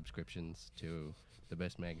subscriptions to the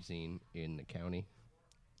best magazine in the county,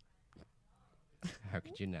 how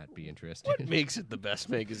could you not be interested? What makes it the best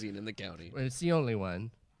magazine in the county? Well, it's the only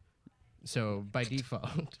one. So, by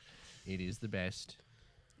default, it is the best.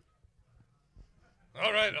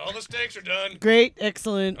 All right, all the steaks are done. Great,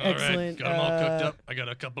 excellent, All right, excellent. got them all cooked up. I got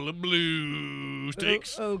a couple of blue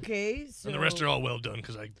steaks. Okay, so And the rest are all well done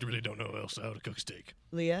because I really don't know else how to cook steak.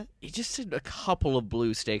 Leah. You just said a couple of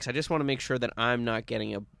blue steaks. I just want to make sure that I'm not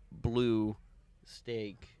getting a blue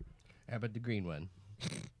steak. How about the green one?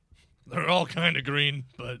 They're all kind of green,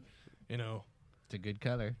 but, you know. It's a good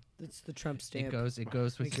color. It's the Trump stamp. It goes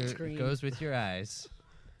with Makes it green. goes with your eyes,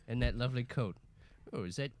 and that lovely coat. Oh,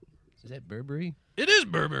 is that Burberry? It is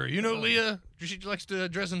Burberry. You know, Leah, she likes to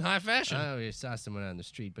dress in high fashion. I saw someone on the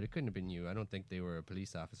street, but it couldn't have been you. I don't think they were a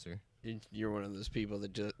police officer. You're one of those people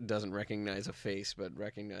that doesn't recognize a face, but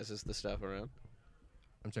recognizes the stuff around.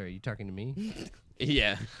 I'm sorry, are you talking to me?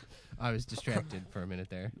 Yeah. I was distracted for a minute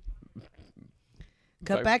there.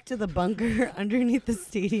 Cut back to the bunker underneath the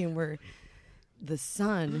stadium where the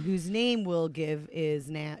son, whose name we'll give is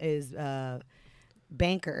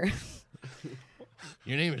Banker.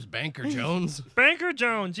 Your name is Banker Jones? Banker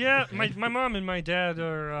Jones, yeah. My mom and my dad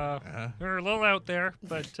are a little out there,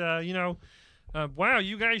 but wow,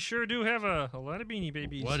 you guys sure do have a lot of Beanie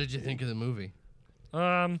Babies. What did you think of the movie?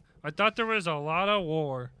 I thought there was a lot of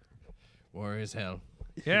war. War is hell.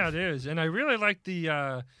 Yeah, it is, and I really liked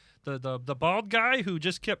the bald guy who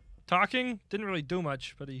just kept talking. Didn't really do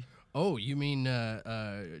much, but he. Oh, you mean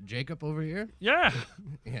Jacob over here? Yeah.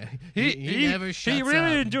 Yeah. He never shuts He really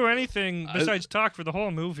up. didn't do anything besides talk for the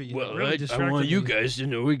whole movie. Well, It really I distracted want you me. guys to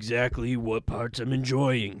know exactly what parts I'm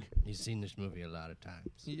enjoying. You've seen this movie a lot of times.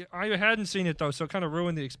 Yeah, I hadn't seen it though, so it kind of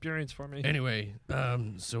ruined the experience for me. Anyway,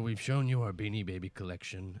 so we've shown you our Beanie Baby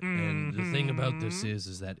collection, and the thing about this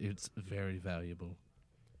is that it's very valuable.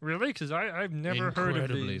 Really? Because I've never heard of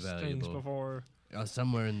Incredibly these things valuable. before.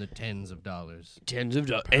 Somewhere in the tens of dollars. Tens of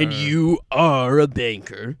dollars. And you are a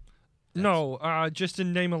banker. No, just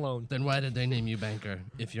in name alone. Then why did they name you Banker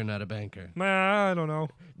if you're not a banker? I don't know.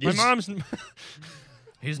 This- My mom's.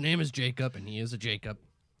 His name is Jacob, and he is a Jacob.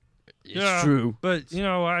 It's Yeah, true. But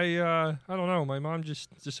I don't know. My mom just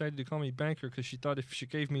decided to call me Banker because she thought if she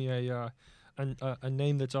gave me a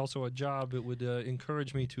name that's also a job, it would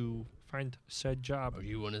encourage me to find said job. Are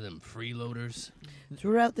you one of them freeloaders?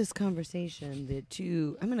 Throughout this conversation, the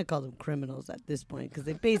two, I'm going to call them criminals at this point because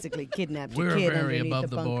they basically kidnapped We're a kid very underneath above the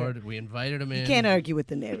the bunker. board. We invited him in. You can't argue with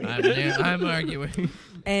the narrator. I'm arguing.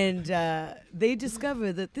 And they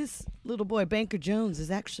discover that this little boy, Banker Jones,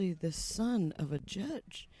 is actually the son of a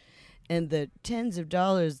judge. And the tens of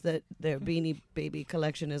dollars that their Beanie Baby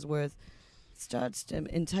collection is worth starts to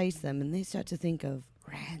entice them, and they start to think of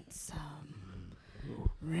ransom.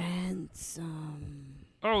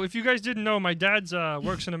 Oh, if you guys didn't know, my dad's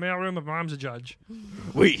works in a mailroom, and mom's a judge.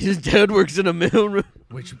 Wait, his dad works in a mailroom?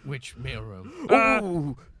 Which mailroom?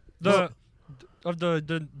 Oh,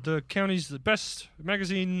 The county's the best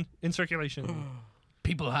magazine in circulation.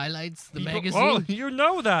 People Highlights, the People- magazine? Oh, you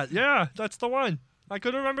know that? Yeah, that's the one. I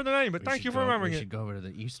couldn't remember the name, but thank you for remembering We it. should go over to the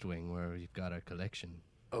East Wing where we've got our collection.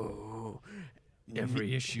 oh.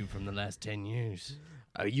 Every issue from the last 10 years.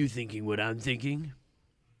 Are you thinking what I'm thinking?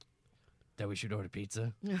 That we should order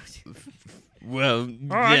pizza? Well,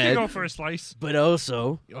 Oh, I yeah, can go for a slice. but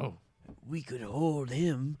also, Oh, we could hold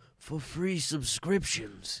him for free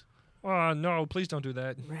subscriptions. Oh, no, please don't do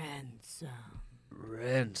that. Ransom.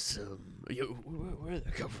 Where did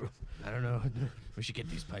that come from? I don't know. We should get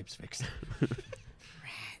these pipes fixed.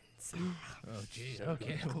 Oh, jeez.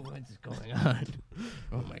 Okay, what's going on?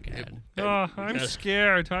 Oh, my God. Oh, I'm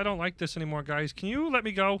scared. I don't like this anymore, guys. Can you let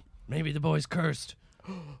me go? Maybe the boy's cursed.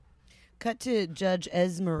 Cut to Judge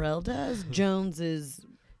Esmeralda Jones's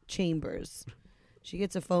chambers. She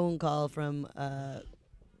gets a phone call from a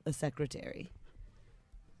secretary.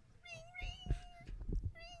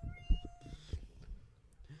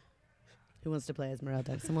 Who wants to play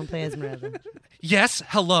Esmeralda? Someone play Esmeralda. Yes,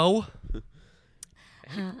 hello.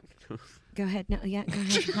 Go ahead. No, yeah, go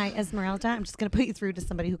ahead. Hi, Esmeralda. I'm just going to put you through to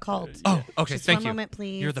somebody who called. Oh, okay, Just thank one you. moment,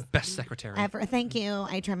 please. You're the best secretary. Ever. Thank you.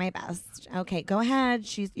 I try my best. Okay, go ahead.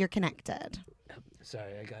 You're connected.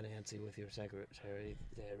 Sorry, I got antsy with your secretary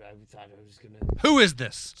there. I thought I was going to... Who is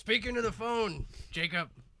this? Speaking to the phone, Jacob.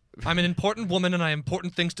 I'm an important woman and I have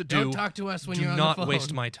important things to do. Don't talk to us when Do you're on not the phone.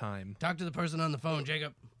 waste my time. Talk to the person on the phone,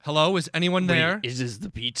 Jacob. Hello, is anyone there? Wait, is this the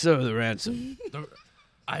pizza or the ransom?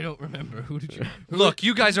 I don't remember. Who did you? Look,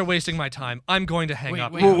 you guys are wasting my time. I'm going to hang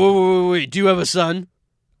up. Wait. Wait. Do you have a son?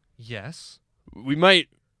 Yes. We might.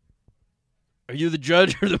 Are you the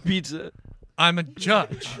judge or the pizza? I'm a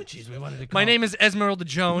judge. Oh, jeez, we wanted to call. My name is Esmeralda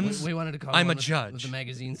Jones. We wanted to call. I'm him a with judge. the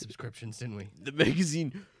magazine subscriptions, didn't we? The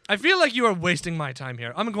magazine. I feel like you are wasting my time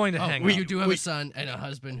here. I'm going to hang up. You do have a son and a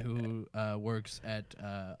husband who works at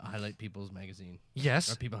Highlight People's magazine.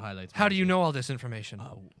 Yes. Or People Highlights. How do you magazine. know all this information?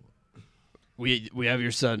 We have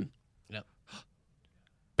your son. Yep.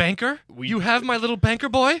 Banker? You have my little banker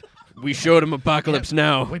boy? We showed him Apocalypse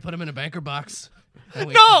Now. We put him in a banker box.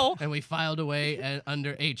 And No! And we filed away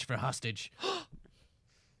under H for hostage.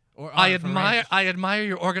 Or R I for admire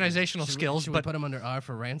your organizational skills, should but we put him under R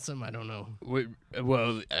for ransom? I don't know.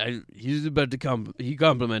 Well, he's about to he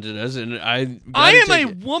complimented us, and I I am a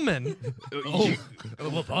woman.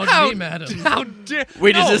 Well, pardon me, madam. How dare?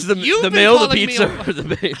 Wait, No, is this you've the been male, the calling me pizza, a- or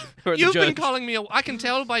the You've judge? been calling me. I can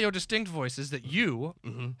tell by your distinct voices that you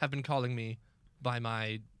have been calling me by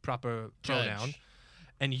my proper Judge. pronoun,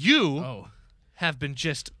 and you Oh. have been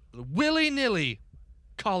just willy-nilly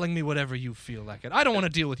calling me whatever you feel like it. I don't want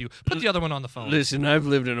to deal with you. Put the other one on the phone. Listen, I've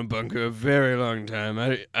lived in a bunker a very long time.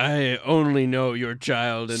 I only know your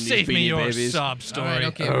child and Save these me Beanie your Babies. sob story. All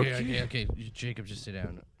right, okay. Jacob, just sit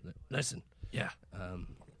down. Listen. Yeah.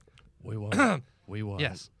 We want.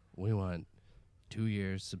 Yes. We want 2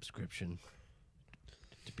 years subscription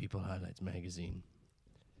to People Highlights magazine,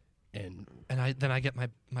 and Then I get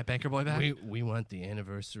my banker boy back. we want the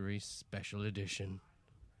anniversary special edition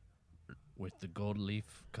with the gold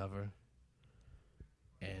leaf cover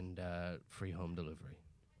and free home delivery.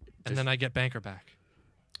 And then I get banker back.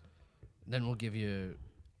 Then we'll give you.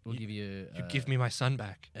 You give me my son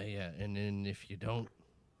back. Yeah, and then if you don't,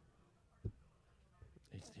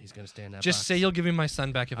 he's gonna stay in that. Just box. say you'll give me my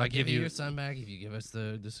son back if I'll I give you. your son back if you give us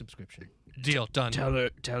the subscription. Deal done. Tell her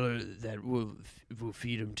that we'll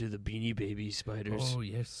feed him to the Beanie Baby spiders. Oh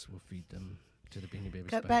yes, we'll feed them to the Beanie Baby.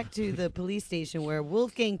 Cut spider. back to the police station where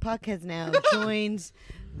Wolfgang Puck has now joined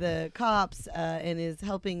the cops and is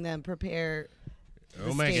helping them prepare. Oh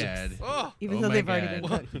the my steaks. god! Oh, Even Oh though my they've already been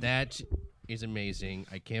God. cooked. That is amazing.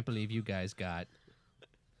 I can't believe you guys got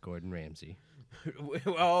Gordon Ramsay.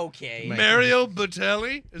 Okay. Mario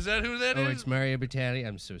Batali? Is that who that is? Oh, it's Mario Batali.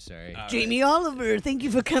 I'm so sorry. Jamie Oliver, thank you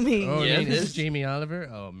for coming. Oh, Yeah, really? This this- is Jamie Oliver.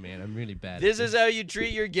 Oh man, I'm really bad. This at is how you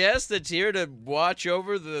treat your guest that's here to watch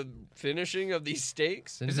over the finishing of these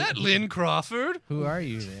steaks? Is that Lynn Crawford? Who are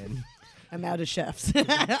you then? I'm out of chefs.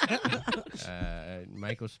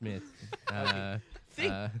 Michael Smith.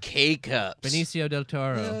 K-Cups. Benicio del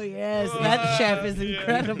Toro. Oh yes, that chef is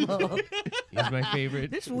incredible. He's my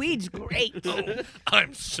favorite. This weed's great.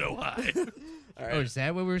 I'm so high. Oh, is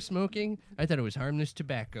that what we were smoking? I thought it was harmless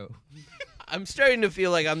tobacco. I'm starting to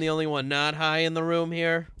feel like I'm the only one not high in the room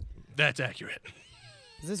here. That's accurate.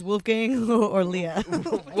 Is this Wolfgang or Leah?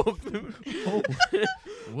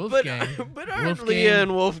 Wolfgang. But aren't Wolfgang. Leah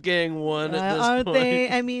and Wolfgang one at this Aren't point? they?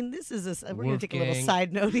 I mean, this is we're going to take a little Wolfgang.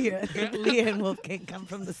 side note here. I think Leah and Wolfgang come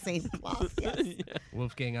from the same cloth. Yes.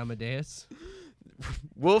 Wolfgang Amadeus.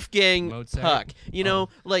 Wolfgang Mozart. Puck. You know,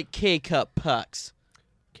 like K-Cup pucks.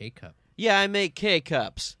 K-Cup. Yeah, I make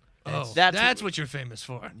K-Cups. Oh, That's- that's what you're famous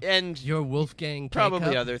for. And Your Wolfgang probably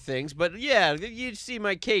K-Cup? other things. But yeah, you'd see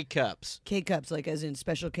my K-Cups. K cups, like as in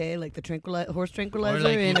special K, like the horse tranquilizer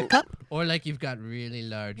like in a you- cup. Or like you've got really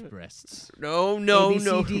large breasts. No. A, B,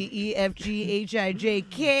 C, D, E, F, G, H, I, J,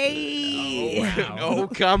 K. Oh,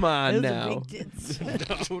 come on Those are now. big tits.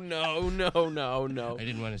 No. I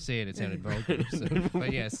didn't want to say it. It sounded vulgar. So,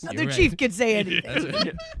 but yes, The you're right. chief could say anything. That's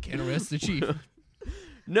right. Can't arrest the chief.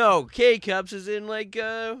 No, K-Cups is in like,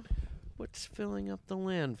 what's filling up the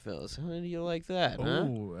landfills? How do you like that, huh?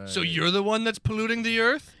 Oh, So you're the one that's polluting the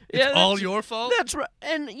earth? It's Yeah, all that's- your fault? That's right.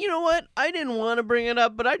 And you know what? I didn't want to bring it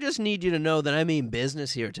up, but I just need you to know that I mean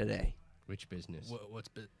business here today. which business? What's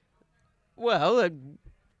been? Well, I'm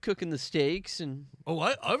cooking the steaks and... Oh,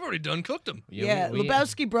 I've already done cooked them. Yeah, we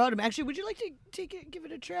Lebowski brought him. Actually, would you like to take it, give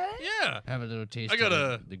it a try? Yeah. have a little taste. I got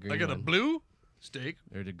of a the green I got a one. blue steak.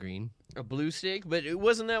 or the green. A blue steak, but it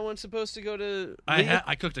wasn't that one supposed to go to...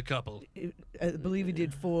 I cooked a couple. I believe he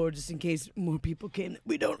did 4, just in case more people came.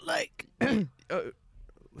 We don't like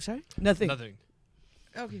Sorry? nothing. Nothing.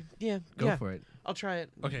 Okay, yeah. Go for it. I'll try it.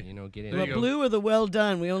 Okay. You know, get in. There The you go. blue or the well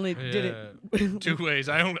done. We only did it. Two ways.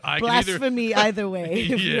 I can either Blasphemy either way.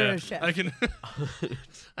 If you're yeah, a chef. I can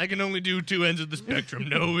I can only do two ends of the spectrum,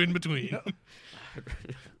 no in between.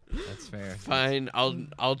 That's fair. Fine,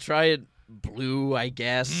 I'll try it blue, I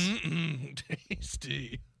guess.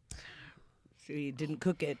 Tasty. So he didn't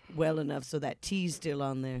cook it well enough, so that T's still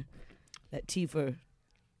on there. That T for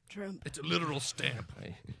Trump. It's a literal stamp.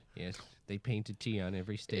 Yes, they painted T on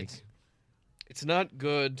every steak. It's not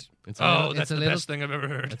good. It's a little, That's it's a the little, best thing I've ever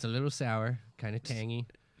heard. It's a little sour, kind of tangy.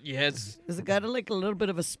 Yes. Has it got like a little bit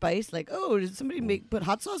of a spice? Like, oh, did somebody put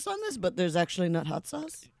hot sauce on this? But there's actually not hot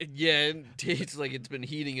sauce. Yeah, it tastes like it's been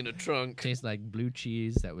heating in a trunk. Tastes like blue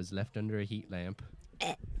cheese that was left under a heat lamp.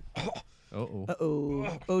 Uh-oh.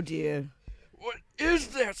 Uh-oh. Oh, dear. What is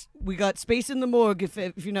this? We got space in the morgue if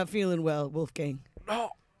you're not feeling well, Wolfgang.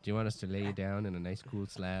 No. Do you want us to lay you down in a nice cool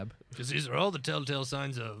slab? Because these are all the telltale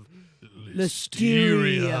signs of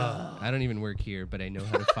Listeria. I don't even work here, but I know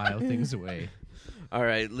how to file things away. All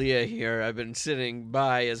right, Leah here. I've been sitting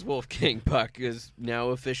by as Wolfgang Puck is now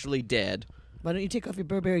officially dead. Why don't you take off your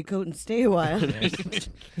Burberry coat and stay a while?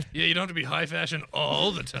 Yeah, you don't have to be high fashion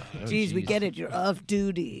all the time. Oh, Jeez, we jeez. get it. You're off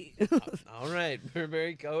duty. All right,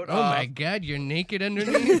 Burberry coat Oh off. my God, you're naked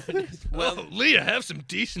underneath? Well, Leah, have some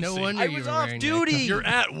decency. No wonder I you was were off wearing duty. That. You're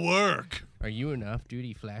at work. Are you an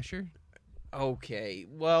off-duty flasher? Okay,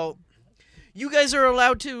 well, you guys are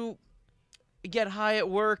allowed to get high at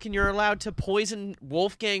work, and you're allowed to poison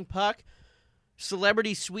Wolfgang Puck,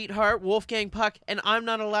 celebrity sweetheart Wolfgang Puck, and I'm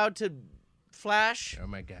not allowed to flash. Oh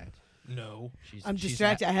my God. No. I'm she's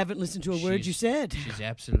distracted. I haven't listened to a word you said. She's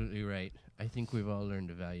absolutely right. I think we've all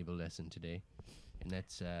learned a valuable lesson today, and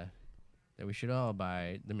that's that we should all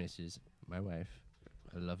buy the missus, my wife,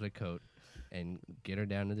 a lovely coat, and get her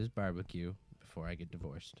down to this barbecue before I get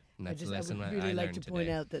divorced. And that's the I lesson would I really like learned to point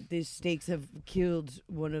today. out that these steaks have killed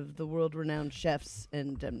one of the world-renowned chefs,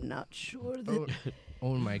 and I'm not sure that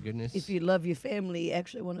Oh my goodness! if you love your family, you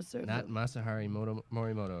actually want to serve Not them. Masahari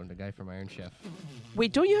Morimoto, the guy from Iron Chef.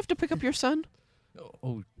 Wait, don't you have to pick up your son?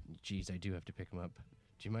 Oh, geez, I do have to pick him up.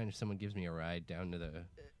 Do you mind if someone gives me a ride down to the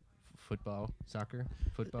soccer?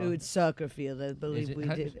 Football? Oh, it's soccer field, I believe it? we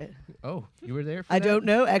How- did. Oh, you were there for I that? don't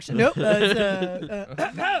know. Actually, nope.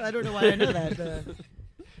 I don't know why I know that.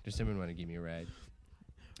 Does someone want to give me a ride?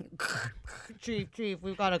 Chief,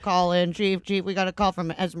 we've got a call in. Chief, we got a call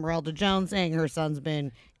from Esmeralda Jones saying her son's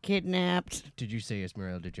been kidnapped. Did you say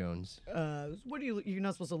Esmeralda Jones? What are you're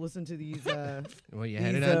not supposed to listen to these. Well, you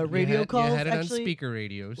had These, it on radio you calls, had it actually? on speaker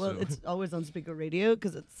radio. Well, so. it's always on speaker radio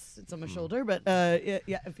because it's on my shoulder. But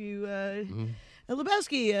yeah, if you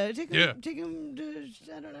Lebowski, take him to,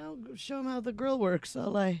 I don't know, show him how the grill works.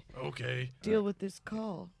 I'll Okay. deal with this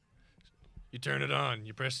call. You turn it on.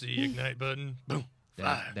 You press the ignite button. Boom.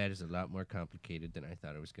 Fire. that is a lot more complicated than I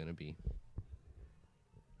thought it was going to be.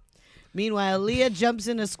 Meanwhile, Leah jumps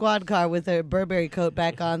in a squad car with her Burberry coat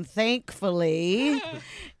back on, thankfully,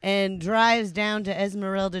 and drives down to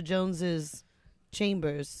Esmeralda Jones's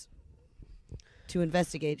chambers to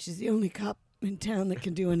investigate. She's the only cop in town that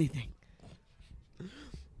can do anything.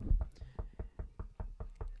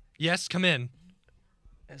 Yes, come in.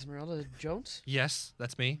 Esmeralda Jones? Yes,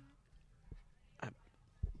 that's me.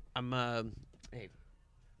 I'm, hey,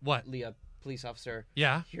 What? Leah, police officer,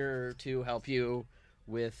 Yeah. here to help you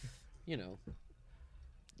with,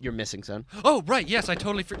 your missing son. Oh, right. Yes, I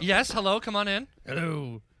totally. Yes. Hello. Come on in.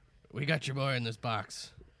 Hello, we got your boy in this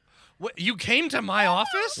box. What? You came to my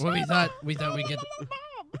office? Well, we thought we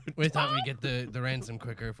get the ransom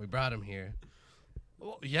quicker if we brought him here.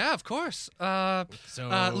 Well, yeah, of course.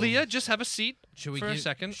 So Leah, just have a seat should we for a give-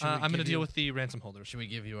 second. should we I'm going to give deal you- with the ransom holders. Should we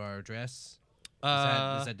give you our address? Is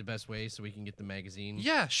Uh, that the best way so we can get the magazine?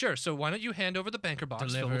 Yeah, sure. So why don't you hand over the banker box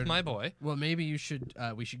filled with Delivered. my boy? Well, maybe you should.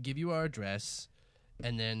 We should give you our address,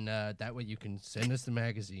 and then that way you can send us the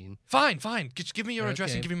magazine. Fine. Just give me your address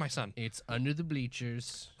and Okay. give me my son. It's under the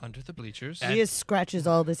bleachers Under the bleachers. Leah scratches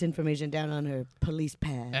all this information down on her police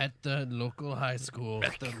pad. at the local high school.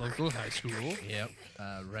 At the local high school. Yep,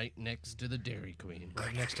 right next to the Dairy Queen.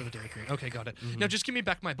 Right next to the Dairy Queen. Okay, got it. Now just give me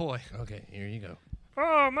back my boy. Okay, here you go.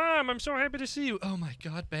 Oh, Mom, I'm so happy to see you. Oh my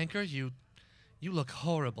God, banker, you look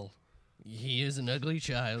horrible. He is an ugly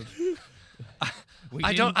child.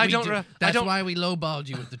 I don't- why we lowballed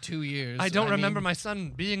you with the 2 years. I don't remember mean, my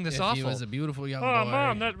son being this if awful. he was a beautiful young Oh, boy.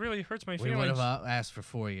 Mom, that really hurts my we would feelings. have asked for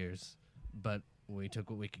 4 years, but we took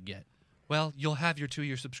what we could get. Well, you'll have your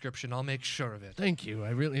 2-year subscription. I'll make sure of it. Thank you.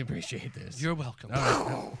 I really appreciate this. You're welcome.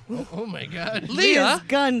 All right. Oh my God. Leah's Leah!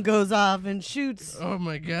 gun goes off and shoots Oh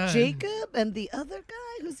my God. Jacob and the other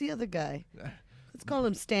guy. Who's the other guy? Let's call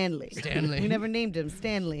him Stanley. Stanley. We never named him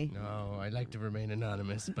Stanley. No, I'd like to remain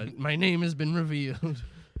anonymous, but my name has been revealed.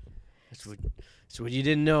 That's what you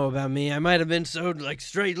didn't know about me. I might have been so,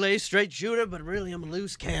 straight-laced, straight shooter, but really I'm a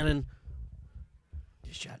loose cannon.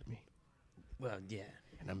 You shot me, Well, yeah.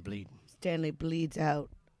 and I'm bleeding. Stanley bleeds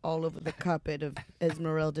out all over the carpet of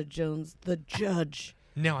Esmeralda Jones, the judge.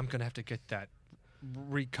 Now I'm going to have to get that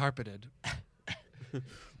recarpeted.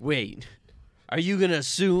 Wait. Are you gonna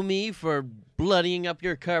sue me for bloodying up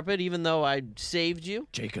your carpet even though I saved you?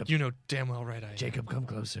 Jacob. You know damn well right I am. Jacob, come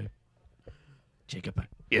closer. Jacob.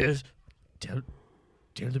 Yes. Tell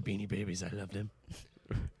the Beanie Babies I love them.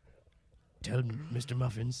 Tell Mr.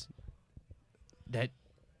 Muffins that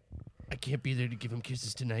I can't be there to give him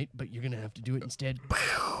kisses tonight, but you're going to have to do it instead.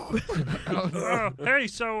 Hey,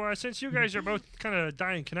 so since you guys are both kind of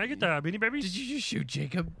dying, can I get the Beanie Babies? Did you just shoot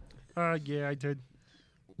Jacob? Yeah, I did.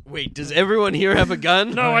 Wait, does everyone here have a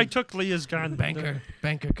gun? No, I took Leah's gun. Banker,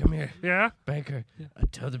 come here. Yeah? Banker,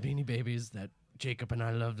 tell the Beanie Babies that Jacob and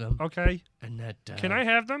I love them. Okay. And that... Can I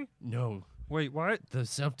have them? No. Wait, what? The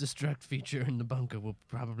self-destruct feature in the bunker will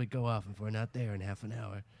probably go off if we're not there in half an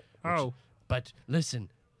hour. Oh. But listen,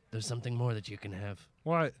 there's something more that you can have.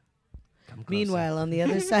 What? Come closer. Meanwhile, on the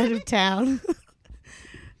other side of town,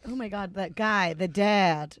 oh my God, that guy, the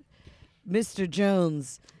dad, Mr.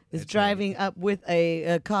 Jones, is driving up with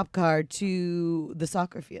a cop car to the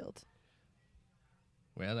soccer field.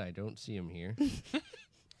 Well, I don't see him here.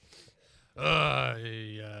 I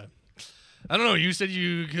don't know. You said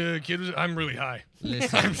you kid was. I'm really high.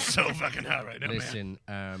 Listen. I'm so fucking high right now, man. Listen,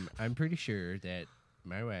 I'm pretty sure that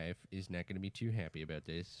my wife is not going to be too happy about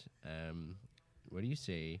this. What do you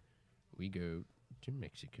say we go to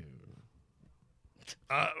Mexico?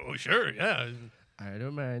 Oh, sure, yeah. I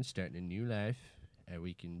don't mind starting a new life.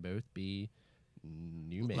 We can both be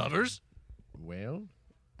new men. Lovers? Well,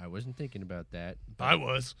 I wasn't thinking about that. I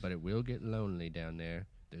was. But it will get lonely down there.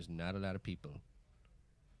 There's not a lot of people.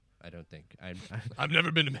 I don't think. I've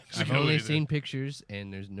never been to Mexico. I've only either. seen pictures,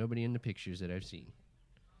 and there's nobody in the pictures that I've seen.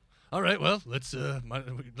 All right, well, let's go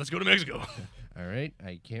to Mexico. All right,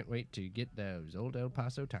 I can't wait to get those old El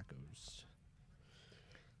Paso tacos.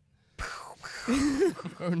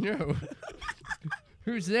 Oh no!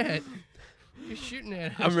 Who's that? You're shooting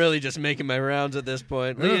at us. I'm really just making my rounds at this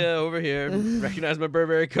point. Leah, over here. Recognize my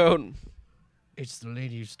Burberry coat. It's the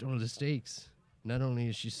lady who stole the steaks. Not only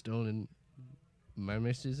has she stolen my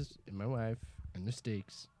missus and my wife and the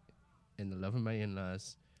steaks and the love of my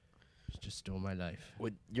in-laws, she just stole my life.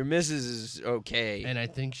 What, your missus is okay. And I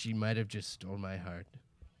think she might have just stole my heart.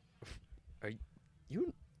 Are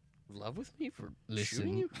you in love with me for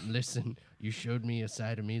shooting you? Listen, you showed me a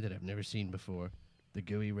side of me that I've never seen before. The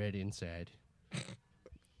gooey red inside.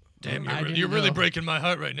 Damn, I didn't you're really know breaking my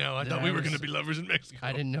heart right now. I that thought I we were was- going to be lovers in Mexico.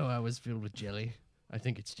 I didn't know I was filled with jelly. I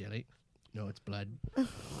think it's jelly. No, it's blood.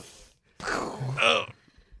 Oh.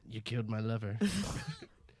 You killed my lover.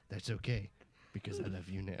 That's okay, because I love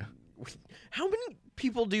you now. How many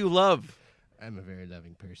people do you love? I'm a very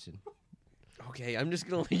loving person. Okay, I'm just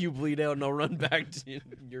going to let you bleed out and I'll run back to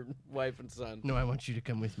your wife and son. No, I want you to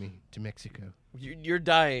come with me to Mexico. You're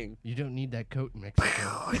dying. You don't need that coat in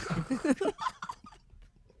Mexico.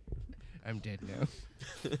 I'm dead now.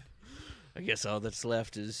 I guess all that's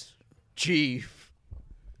left is Chief.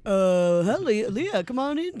 Hi, Leah, come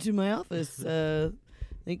on into my office.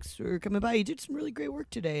 Thanks for coming by. You did some really great work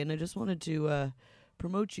today, and I just wanted to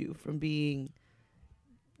promote you from being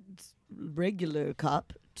regular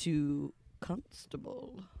cop to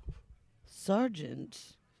constable,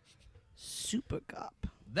 sergeant, super cop.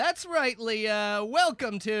 That's right, Leah.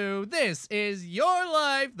 Welcome to This Is Your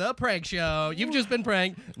Life, the prank show. You've just been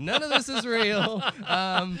pranked. None of this is real.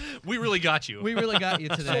 We really got you. We really got you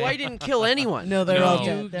today. So I didn't kill anyone. No, they're No. all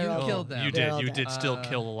You dead. They're all killed dead. them. You They're did. all You dead. did still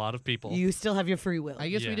kill a lot of people. You still have your free will. I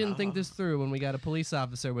guess we Yeah. didn't think this through when we got a police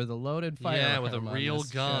officer with a loaded firearm. Yeah, with a on real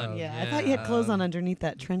this gun. show. Yeah, I thought you had clothes on underneath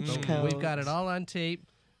that trench But coat. we've got it all on tape.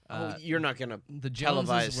 Oh, you're not going to The televise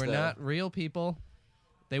Joneses were the- not real people.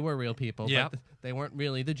 They were real people, Yeah. but they weren't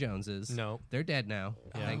really the Joneses. No. They're dead now,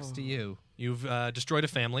 thanks to you. You've destroyed a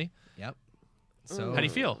family. Yep. So How do you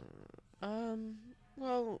feel?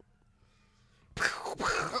 Well,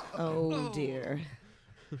 Oh dear.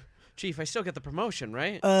 Chief, I still get the promotion,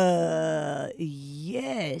 right?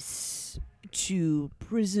 Yes. To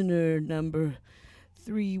prisoner number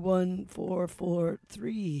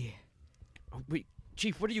 31443. Oh, wait,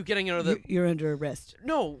 Chief, what are you getting out of the... You're under arrest.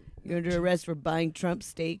 No. You're under arrest for buying Trump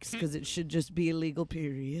steaks because it should just be illegal,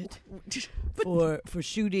 period. But For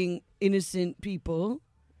shooting innocent people,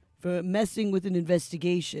 for messing with an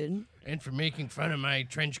investigation. and for making fun of my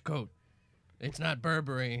trench coat. It's not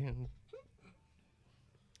Burberry.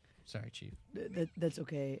 Sorry, Chief. That's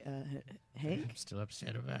okay. Hank? I'm still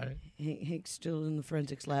upset about it. Hank's still in the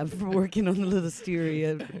forensics lab for working on the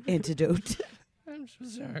listeria antidote. I'm so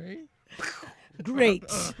sorry. Great.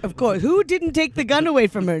 Of course. Who didn't take the gun away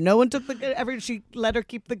from her? No one took the gun. She let her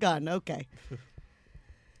keep the gun. Okay.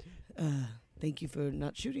 Thank you for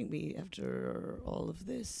not shooting me after all of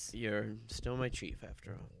this. You're still my chief,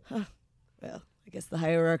 after all. Well, I guess the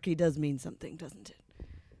hierarchy does mean something, doesn't it?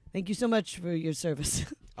 Thank you so much for your service.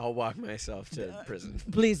 I'll walk myself to prison.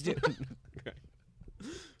 Please do.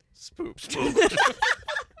 Spook. So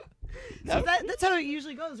that's how it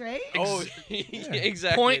usually goes, right? Oh,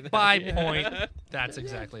 exactly. Point by point. That's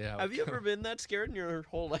exactly how. Have you ever been that scared in your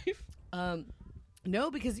whole life?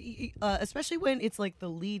 No, because especially when it's like the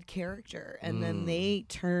lead character and then they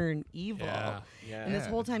turn evil. Yeah. And this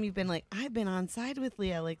whole time you've been like, I've been on side with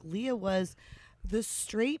Leah. Like Leah was the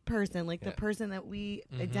straight person, like the person that we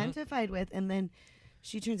identified with, and then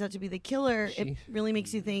she turns out to be the killer. It really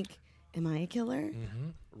makes you think, am I a killer?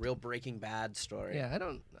 Real Breaking Bad story. Yeah, I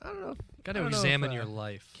don't know. Got to examine your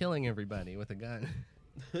life. Killing everybody with a gun.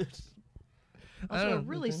 Also, a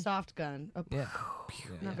really soft gun. Yeah.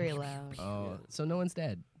 Not very loud. Oh, so no one's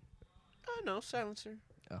dead. Oh, no, silencer.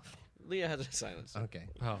 Oh, Leah has a silencer. okay.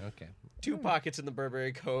 Oh. Okay. 2 pockets in the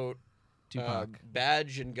Burberry coat. Tupac.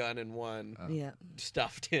 Badge and gun in one. Yeah.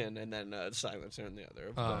 Stuffed in, and then silencer in the other,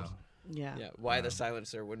 of course. Yeah. Yeah, why the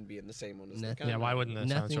silencer wouldn't be in the same one as the Nothing- gun. Yeah, why wouldn't the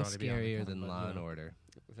Nothing silencer ought to be on the scarier front, than but, Law you and know. Order.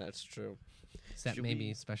 That's true. Except Should maybe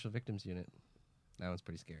we- Special Victims Unit. That one's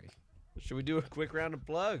pretty scary. Should we do a quick round of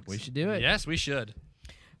plugs? We should do it. Yes, we should.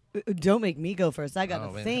 Don't make me go first. I gotta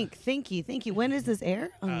Oh, man. think. Thank you. When does this air?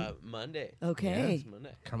 Monday. Okay. It's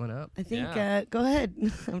Monday. Coming up. I think. Yeah. Go ahead.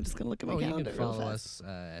 I'm just gonna look at my Oh, you calendar can real follow fast. us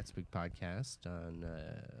at Spook Podcast on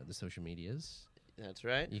the social medias. That's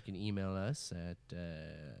right. You can email us at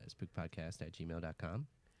spookpodcast@gmail.com.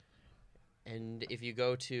 And if you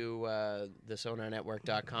go to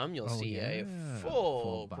thesonarnetwork.com, you'll Oh, see a yeah.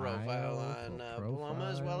 full Full profile bio, on full Paloma,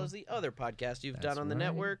 as well profile. as the other podcasts you've That's done on the right.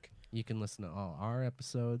 network. You can listen to all our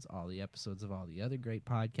episodes, all the episodes of all the other great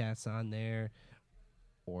podcasts on there,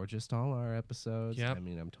 or just all our episodes. Yep. I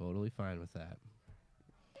mean, I'm totally fine with that.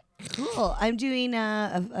 Cool. I'm doing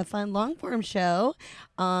a fun long form show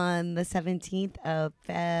on the 17th of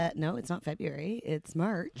no, it's not February. It's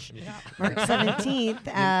March. March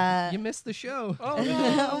 17th. You missed the show.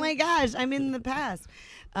 Oh my gosh, I'm in the past.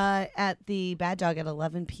 At the Bad Dog at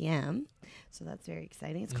 11 p.m. So that's very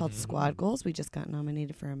exciting. It's called Squad Goals. We just got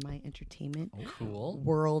nominated for a My Entertainment Cool.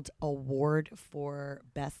 World Award for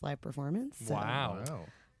Best Live Performance. So, Wow.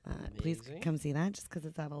 please Amazing. come see that. Just because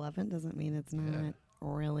it's at 11 doesn't mean it's not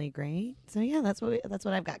really great. So yeah, that's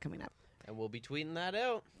what I've got coming up. And we'll be tweeting that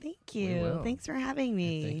out. Thank We you. will. Thanks for having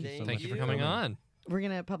me. Thank you so Thank much you for coming on. We're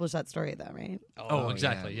gonna publish that story though, right? Oh,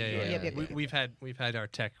 exactly. yeah. Yeah. Yep, yep, yep. We've had our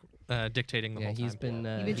tech dictating the Yeah, whole he's time.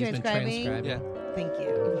 been You've been transcribing? Yeah. Thank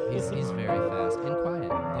you. He's very fast and quiet.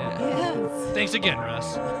 Yeah. Yes. Thanks again,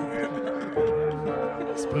 Russ.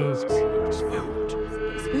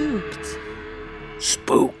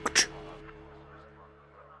 Spooked.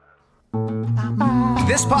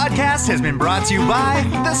 This podcast has been brought to you by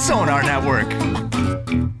the Sonar Network.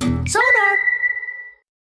 Sonar!